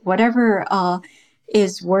bonds. Whatever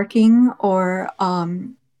is working or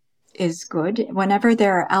is good, whenever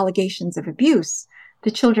there are allegations of abuse,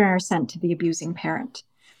 the children are sent to the abusing parent.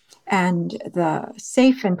 And the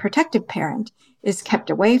safe and protective parent is kept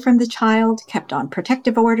away from the child, kept on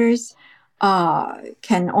protective orders,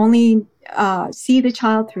 can only see the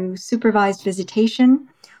child through supervised visitation,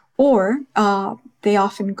 or they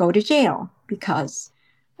often go to jail because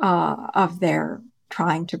of their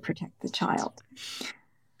trying to protect the child.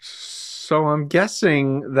 So I'm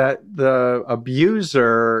guessing that the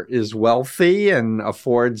abuser is wealthy and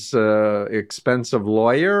affords an expensive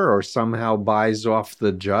lawyer or somehow buys off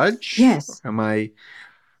the judge? Yes. Am I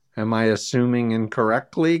assuming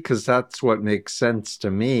incorrectly? Because that's what makes sense to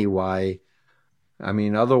me. Why? I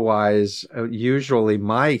mean, otherwise, usually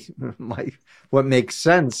what makes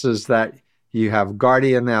sense is that you have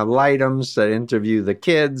guardian ad litems that interview the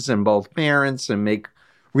kids and both parents and make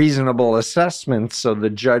reasonable assessments so the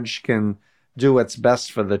judge can do what's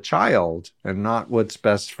best for the child and not what's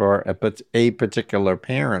best for a particular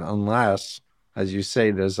parent, unless, as you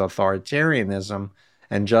say, there's authoritarianism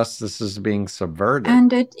and justice is being subverted.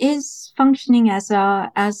 And it is functioning as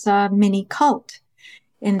a mini cult,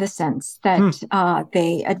 in the sense that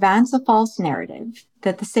they advance a false narrative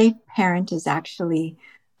that the safe parent is actually,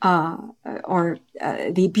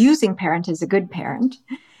 the abusing parent is a good parent.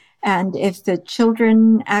 And if the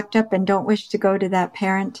children act up and don't wish to go to that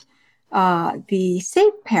parent, the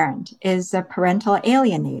safe parent is a parental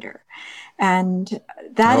alienator. And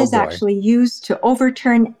that is actually used to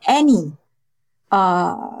overturn any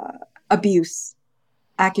abuse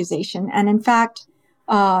accusation. And in fact,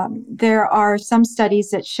 there are some studies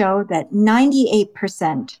that show that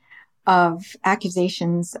 98% of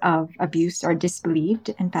accusations of abuse are disbelieved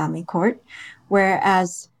in family court,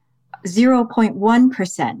 whereas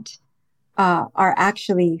 0.1% are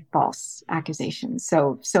actually false accusations.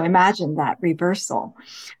 So imagine that reversal.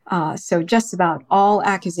 So just about all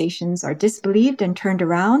accusations are disbelieved and turned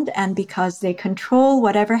around, and because they control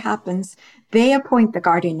whatever happens, they appoint the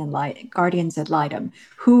guardians ad litem,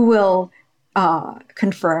 who will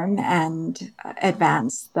confirm and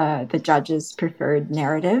advance the judge's preferred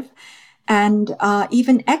narrative. And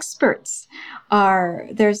even experts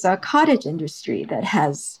there's a cottage industry that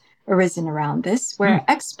has arisen around this, where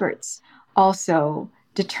experts also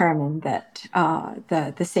determine that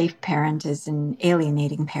the safe parent is an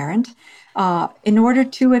alienating parent in order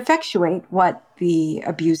to effectuate what the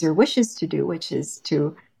abuser wishes to do, which is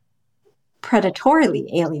to predatorily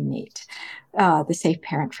alienate the safe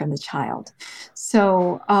parent from the child.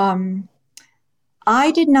 So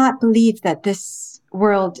I did not believe that this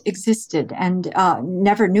world existed, and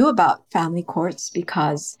never knew about family courts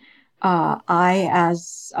because I,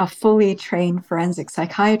 as a fully trained forensic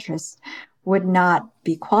psychiatrist, would not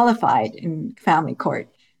be qualified in family court.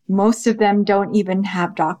 Most of them don't even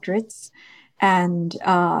have doctorates. And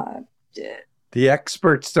the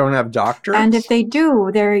experts don't have doctorates? And if they do,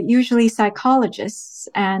 they're usually psychologists.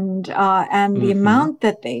 And the amount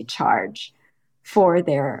that they charge for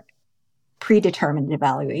their predetermined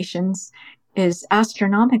evaluations is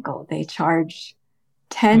astronomical. They charge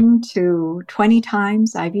 10 to 20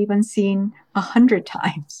 times. I've even seen 100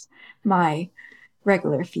 times my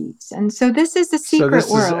regular fees. And so this is the secret world.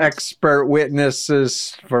 So this is expert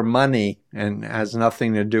witnesses for money and has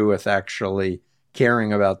nothing to do with actually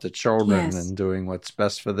caring about the children and doing what's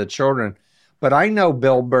best for the children. But I know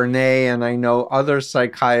Bill Bernay and I know other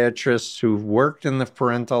psychiatrists who've worked in the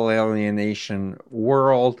parental alienation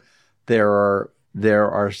world. There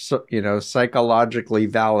are psychologically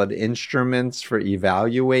valid instruments for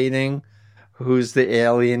evaluating who's the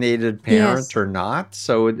alienated parent or not.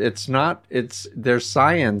 So there's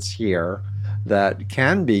science here that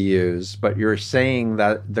can be used, but you're saying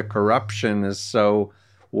that the corruption is so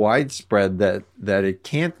widespread that it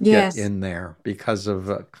can't get in there because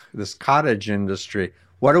of this cottage industry.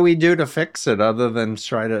 What do we do to fix it other than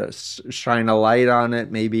try to shine a light on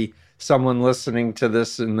it? Maybe someone listening to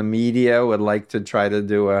this in the media would like to try to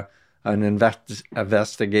do an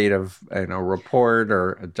investigative report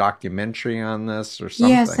or a documentary on this or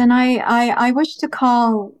something. Yes, and I wish to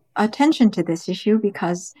call attention to this issue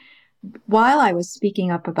because while I was speaking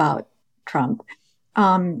up about Trump,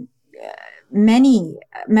 many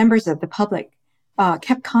members of the public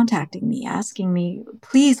kept contacting me, asking me,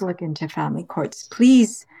 please look into family courts,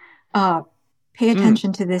 please pay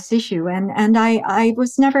attention to this issue. And I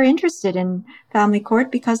was never interested in family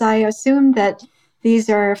court because I assumed that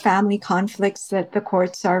these are family conflicts that the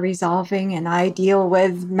courts are resolving, and I deal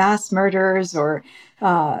with mass murderers or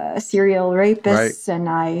serial rapists, and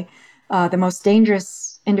the most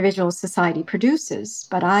dangerous individuals society produces.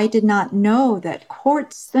 But I did not know that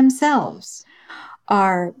courts themselves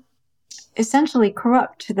are essentially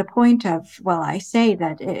corrupt to the point of, I say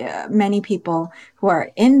that many people who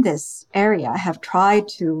are in this area have tried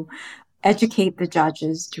to educate the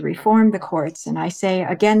judges to reform the courts. And I say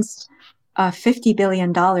against a $50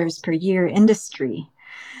 billion per year industry,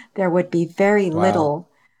 there would be very little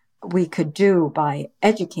we could do by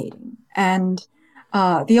educating. And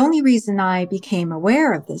the only reason I became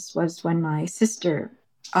aware of this was when my sister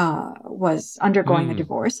was undergoing a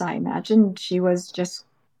divorce. I imagined she was just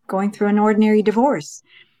going through an ordinary divorce,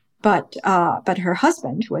 but her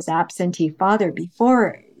husband, who was absentee father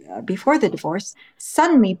before the divorce,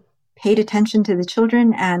 suddenly paid attention to the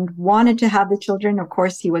children and wanted to have the children. Of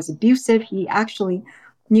course, he was abusive. He actually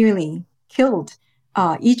nearly killed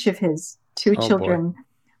each of his two children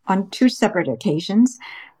on two separate occasions,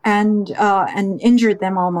 and injured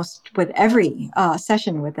them almost with every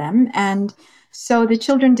session with them. And so the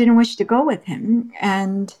children didn't wish to go with him,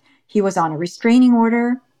 and he was on a restraining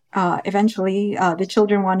order. Eventually, the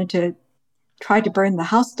children wanted to try to burn the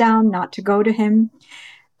house down, not to go to him.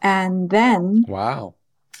 And then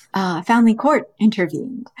family court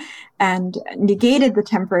intervened and negated the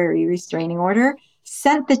temporary restraining order,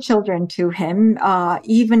 sent the children to him,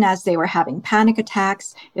 even as they were having panic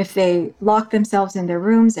attacks. If they locked themselves in their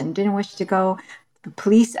rooms and didn't wish to go, the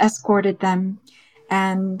police escorted them.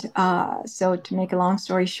 And so to make a long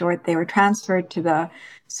story short, they were transferred to the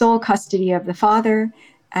sole custody of the father.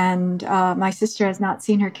 And my sister has not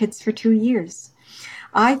seen her kids for 2 years.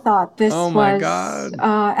 I thought Oh this my was, God.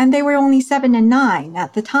 and they were only 7 and 9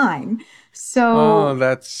 at the time. Oh, So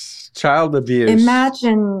that's child abuse.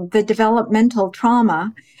 imagine the developmental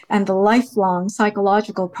trauma and the lifelong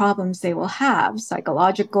psychological problems they will have,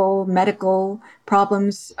 psychological, medical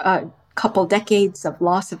problems, a couple decades of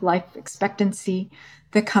loss of life expectancy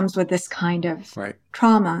that comes with this kind of Right.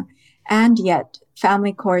 trauma. And yet,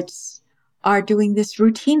 family courts are doing this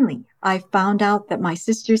routinely. I found out that my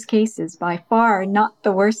sister's case is by far not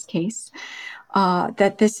the worst case,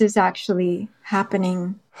 that this is actually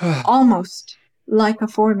happening almost like a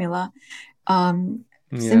formula.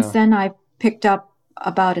 Since Yeah. then, I've picked up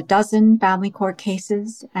about a dozen family court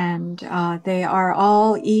cases, and they are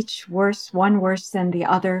all each worse, one worse than the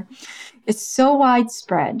other. It's so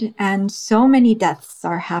widespread, and so many deaths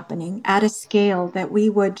are happening at a scale that we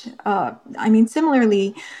would,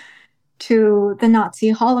 similarly to the Nazi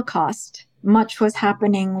Holocaust, much was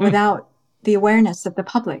happening without the awareness of the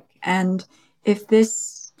public. And if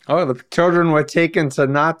this Oh, the children were taken to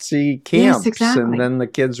Nazi Yes, camps, and exactly. then the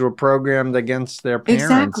kids were programmed against their parents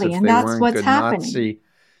Exactly. if And they that's weren't what's good happening. Nazi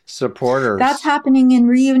That's supporters. happening in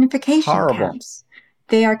reunification Horrible. camps.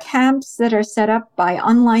 They are camps that are set up by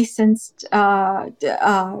unlicensed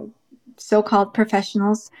so-called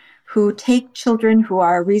professionals who take children who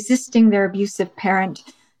are resisting their abusive parent.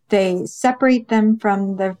 They separate them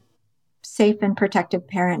from the safe and protective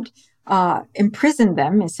parent, imprison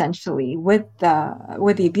them essentially with the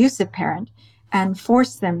abusive parent, and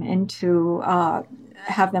force them into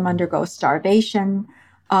have them undergo starvation,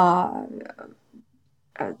 uh,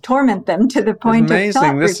 torment them to the It's point of amazing.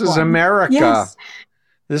 thought This is reform. America. Yes,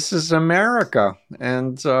 This is America.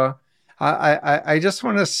 And I just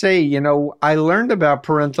want to say, I learned about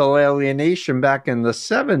parental alienation back in the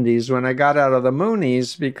 70s when I got out of the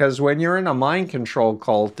Moonies, because when you're in a mind control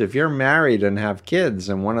cult, if you're married and have kids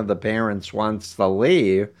and one of the parents wants to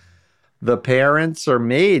leave, the parents are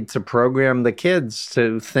made to program the kids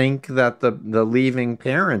to think that the leaving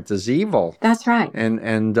parent is evil that's right.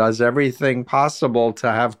 and does everything possible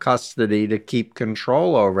to have custody to keep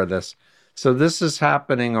control over this. So this is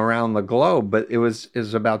happening around the globe, but it was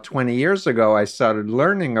about 20 years ago I started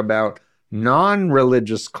learning about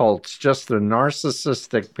non-religious cults, just a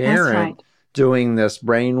narcissistic That's parent right. doing this,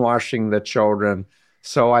 brainwashing the children.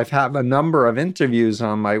 So I've had a number of interviews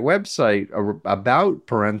on my website about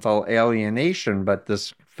parental alienation, but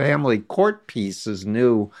this family court piece is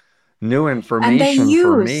new And information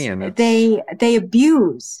for me, and it's they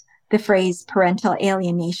abuse the phrase parental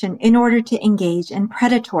alienation in order to engage in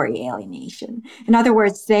predatory alienation. In other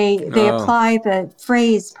words, they oh apply the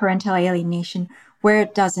phrase parental alienation where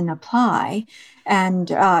it doesn't apply, and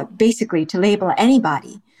basically to label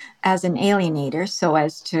anybody as an alienator so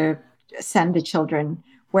as to send the children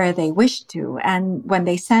where they wish to. And when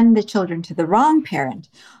they send the children to the wrong parent,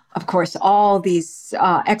 of course, all these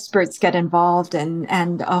experts get involved,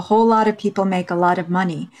 and a whole lot of people make a lot of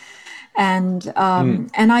money. And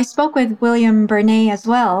I spoke with William Bernay as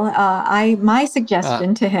well. My uh,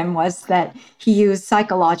 suggestion to him was that he use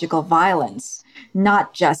psychological violence,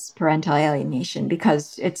 not just parental alienation,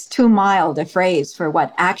 because it's too mild a phrase for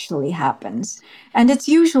what actually happens, and it's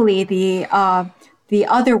usually the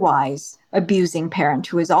otherwise abusing parent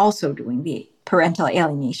who is also doing the parental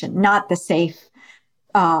alienation, not the safe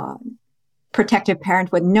protective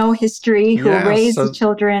parent with no history who yeah. raised the So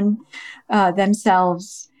children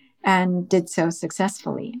themselves and did so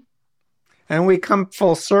successfully. and we come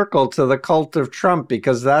full circle to the cult of Trump,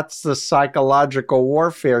 because that's the psychological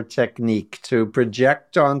warfare technique, to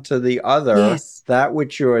project onto the other Yes. that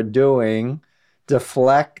which you are doing,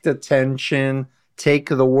 deflect attention, take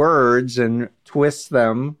the words and twist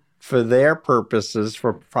them for their purposes,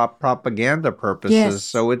 for propaganda purposes. Yes.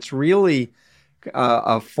 So it's really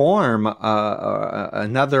a form,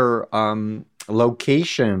 another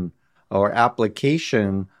location or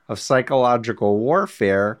application of psychological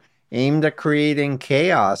warfare aimed at creating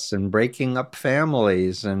chaos and breaking up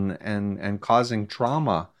families and causing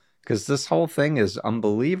trauma. Because this whole thing is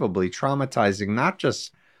unbelievably traumatizing, not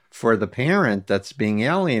just for the parent that's being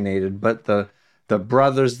alienated, but the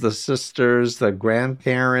brothers, the sisters, the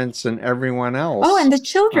grandparents, and everyone Oh, and else. the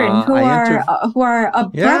children I interv who are Yeah,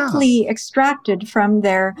 abruptly extracted from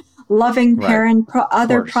their loving right, parent, of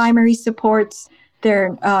other course. primary supports,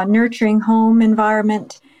 their nurturing home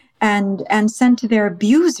environment, and sent to their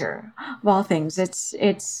abuser of all things. It's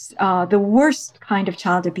the worst kind of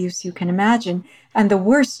child abuse you can imagine, and the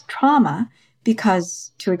worst trauma,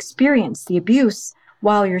 because to experience the abuse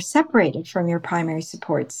while you're separated from your primary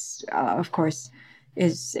supports, of course,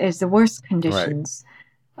 is the worst conditions,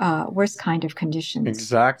 worst kind of conditions.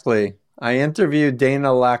 Exactly. I interviewed Dana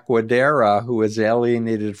Laquadera, who was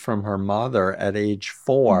alienated from her mother at age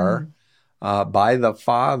 4 by the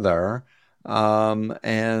father.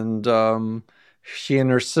 She and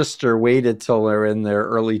her sister waited till they're in their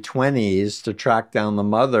early 20s to track down the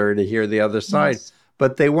mother to hear the other side. Yes.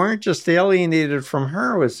 But they weren't just alienated from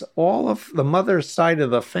her, it was all of the mother's side of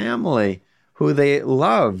the family who they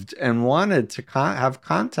loved and wanted to have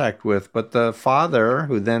contact with. But the father,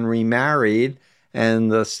 who then remarried,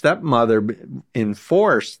 and the stepmother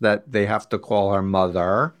enforced that they have to call her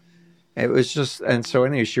mother. It was just, and so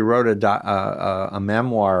anyway, she wrote a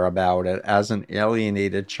memoir about it as an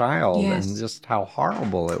alienated child, and just how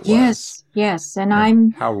horrible it was. Yes,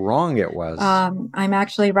 and how wrong it was. I'm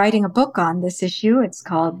actually writing a book on this issue. It's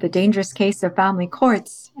called The Dangerous Case of Family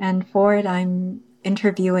Courts, and for it, I'm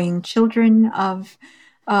interviewing children of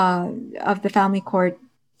the family court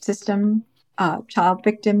system, child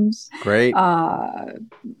victims. Great.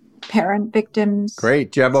 Parent victims.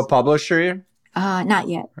 Great. Do you have a publisher? Not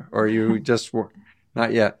yet. Or you just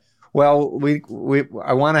not yet? Well,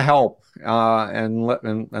 I want to help,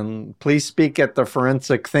 and please speak at the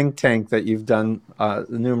forensic think tank that you've done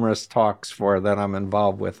numerous talks for, that I'm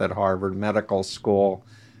involved with at Harvard Medical School,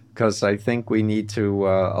 because I think we need to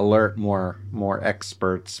alert more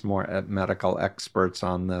experts, more medical experts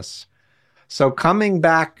on this. So coming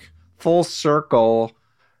back full circle,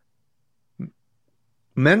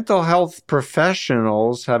 mental health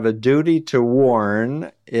professionals have a duty to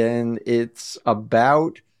warn, and it's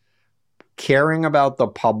about caring about the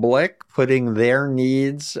public, putting their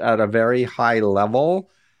needs at a very high level,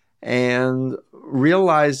 and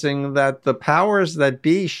realizing that the powers that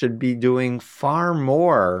be should be doing far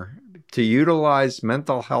more to utilize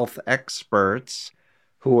mental health experts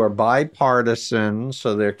who are bipartisan,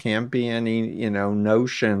 so there can't be any,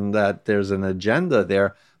 notion that there's an agenda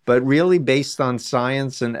there, but really based on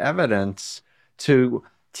science and evidence to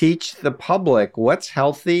teach the public what's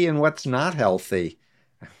healthy and what's not healthy.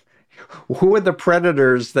 Who are the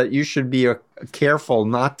predators that you should be careful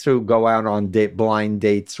not to go out on blind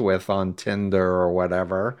dates with on Tinder or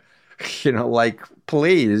whatever?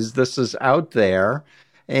 Please, this is out there.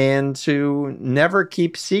 And to never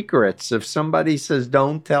keep secrets. If somebody says,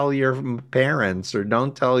 don't tell your parents or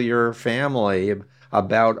don't tell your family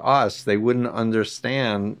about us, they wouldn't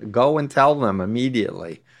understand. Go and tell them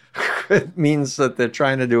immediately. It means that they're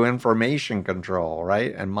trying to do information control,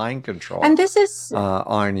 right? And mind control. And this is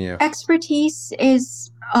on you. Expertise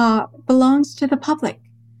belongs to the public.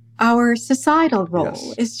 Our societal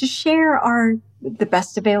role is to share the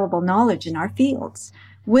best available knowledge in our fields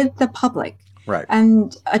with the public. Right.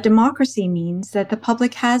 And a democracy means that the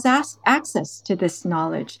public has access to this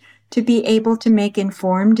knowledge to be able to make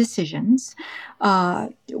informed decisions,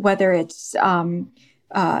 whether it's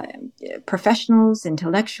professionals,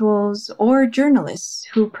 intellectuals, or journalists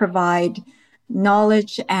who provide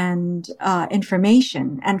knowledge and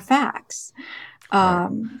information and facts.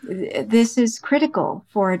 This is critical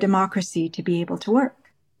for a democracy to be able to work.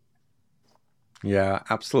 Yeah,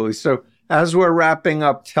 absolutely. So as we're wrapping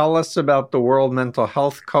up, tell us about the World Mental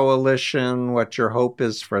Health Coalition, what your hope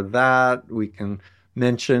is for that. We can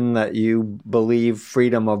mention that you believe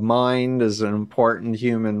freedom of mind is an important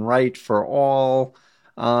human right for all,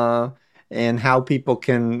 and how people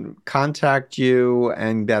can contact you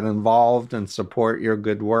and get involved and support your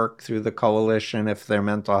good work through the coalition if they're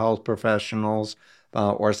mental health professionals,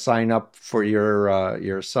 or sign up for your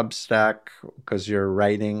Substack because you're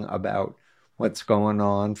writing about what's going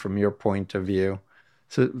on from your point of view.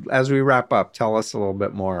 So as we wrap up, tell us a little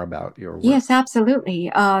bit more about your work. Yes,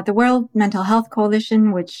 absolutely. The World Mental Health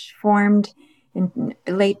Coalition, which formed in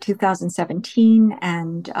late 2017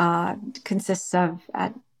 and consists of,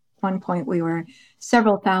 at one point, we were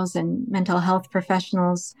several thousand mental health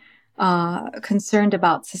professionals concerned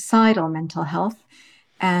about societal mental health.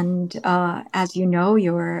 And as you know,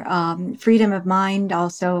 your freedom of mind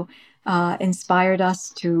also inspired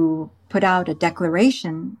us to put out a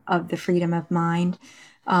declaration of the freedom of mind,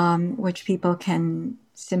 which people can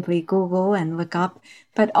simply Google and look up.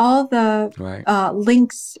 But all the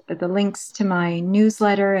links to my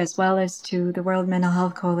newsletter as well as to the World Mental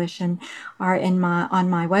Health Coalition are on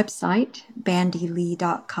my website,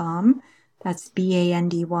 bandylee.com. That's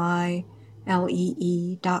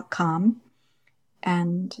BANDYLEE.com.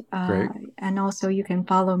 And also you can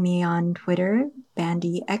follow me on Twitter,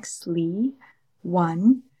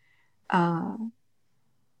 BandyXLee1.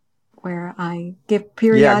 where I give Yeah,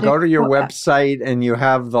 periodic... go to your website and you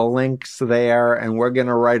have the links there, and we're going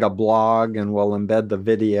to write a blog and we'll embed the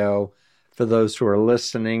video for those who are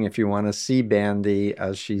listening if you want to see Bandy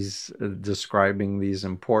as she's describing these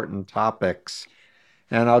important topics.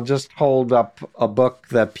 And I'll just hold up a book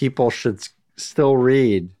that people should still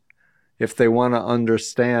read if they want to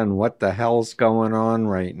understand what the hell's going on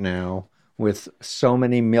right now with so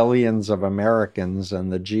many millions of Americans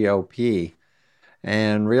and the GOP,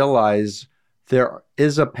 and realize there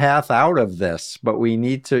is a path out of this, but we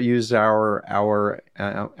need to use our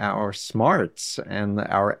smarts and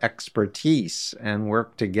our expertise and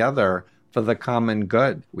work together for the common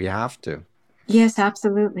good. We have to. Yes,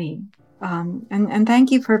 absolutely. And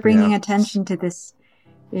thank you for bringing attention to this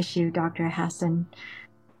issue, Dr. Hassan.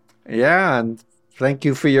 Yeah, and thank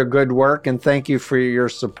you for your good work, and thank you for your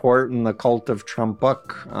support in the Cult of Trump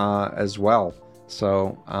book as well.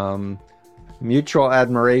 So, Mutual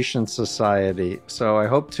Admiration Society. So I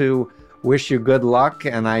hope to wish you good luck,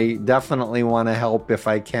 and I definitely want to help if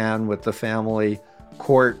I can with the family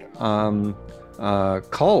court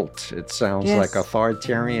cult. It sounds like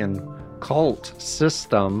authoritarian cult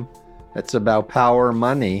system. It's about power,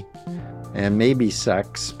 money, and maybe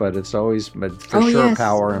sex, but it's always, but for sure,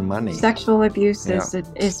 power and money. Sexual abuse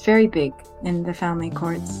is very big in the family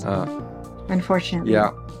courts, unfortunately.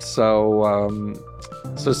 Yeah. So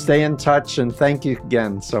stay in touch, and thank you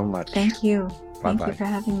again so much. Thank you. Bye-bye. Thank you for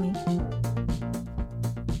having me.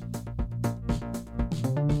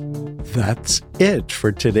 That's it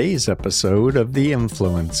for today's episode of The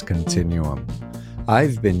Influence Continuum.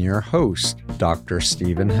 I've been your host, Dr.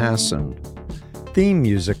 Stephen Hassan. Theme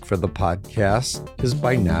music for the podcast is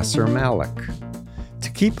by Nasser Malik.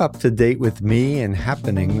 To keep up to date with me and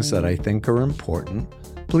happenings that I think are important,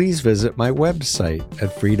 please visit my website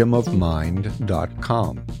at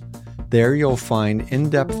freedomofmind.com. There you'll find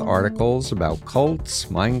in-depth articles about cults,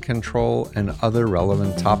 mind control, and other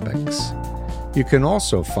relevant topics. You can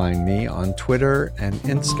also find me on Twitter and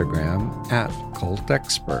Instagram at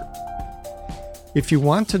CultExpert. If you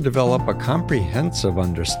want to develop a comprehensive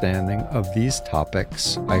understanding of these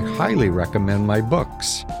topics, I highly recommend my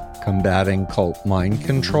books, Combating Cult Mind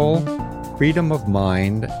Control, Freedom of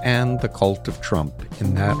Mind, and The Cult of Trump,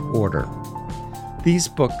 in that order. These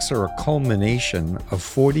books are a culmination of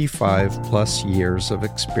 45 plus years of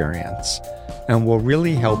experience and will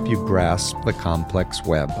really help you grasp the complex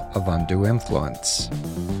web of undue influence.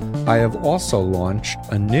 I have also launched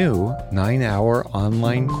a new 9-hour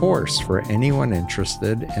online course for anyone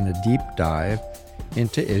interested in a deep dive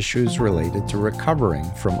into issues related to recovering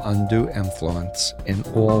from undue influence in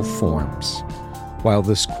all forms. While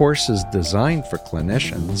this course is designed for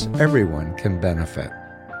clinicians, everyone can benefit.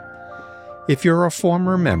 If you're a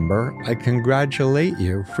former member, I congratulate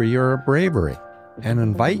you for your bravery and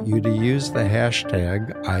invite you to use the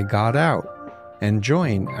hashtag #IGotOut and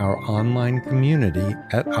join our online community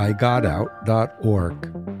at igotout.org.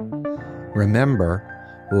 Remember,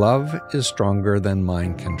 love is stronger than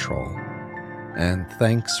mind control. And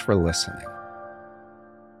thanks for listening.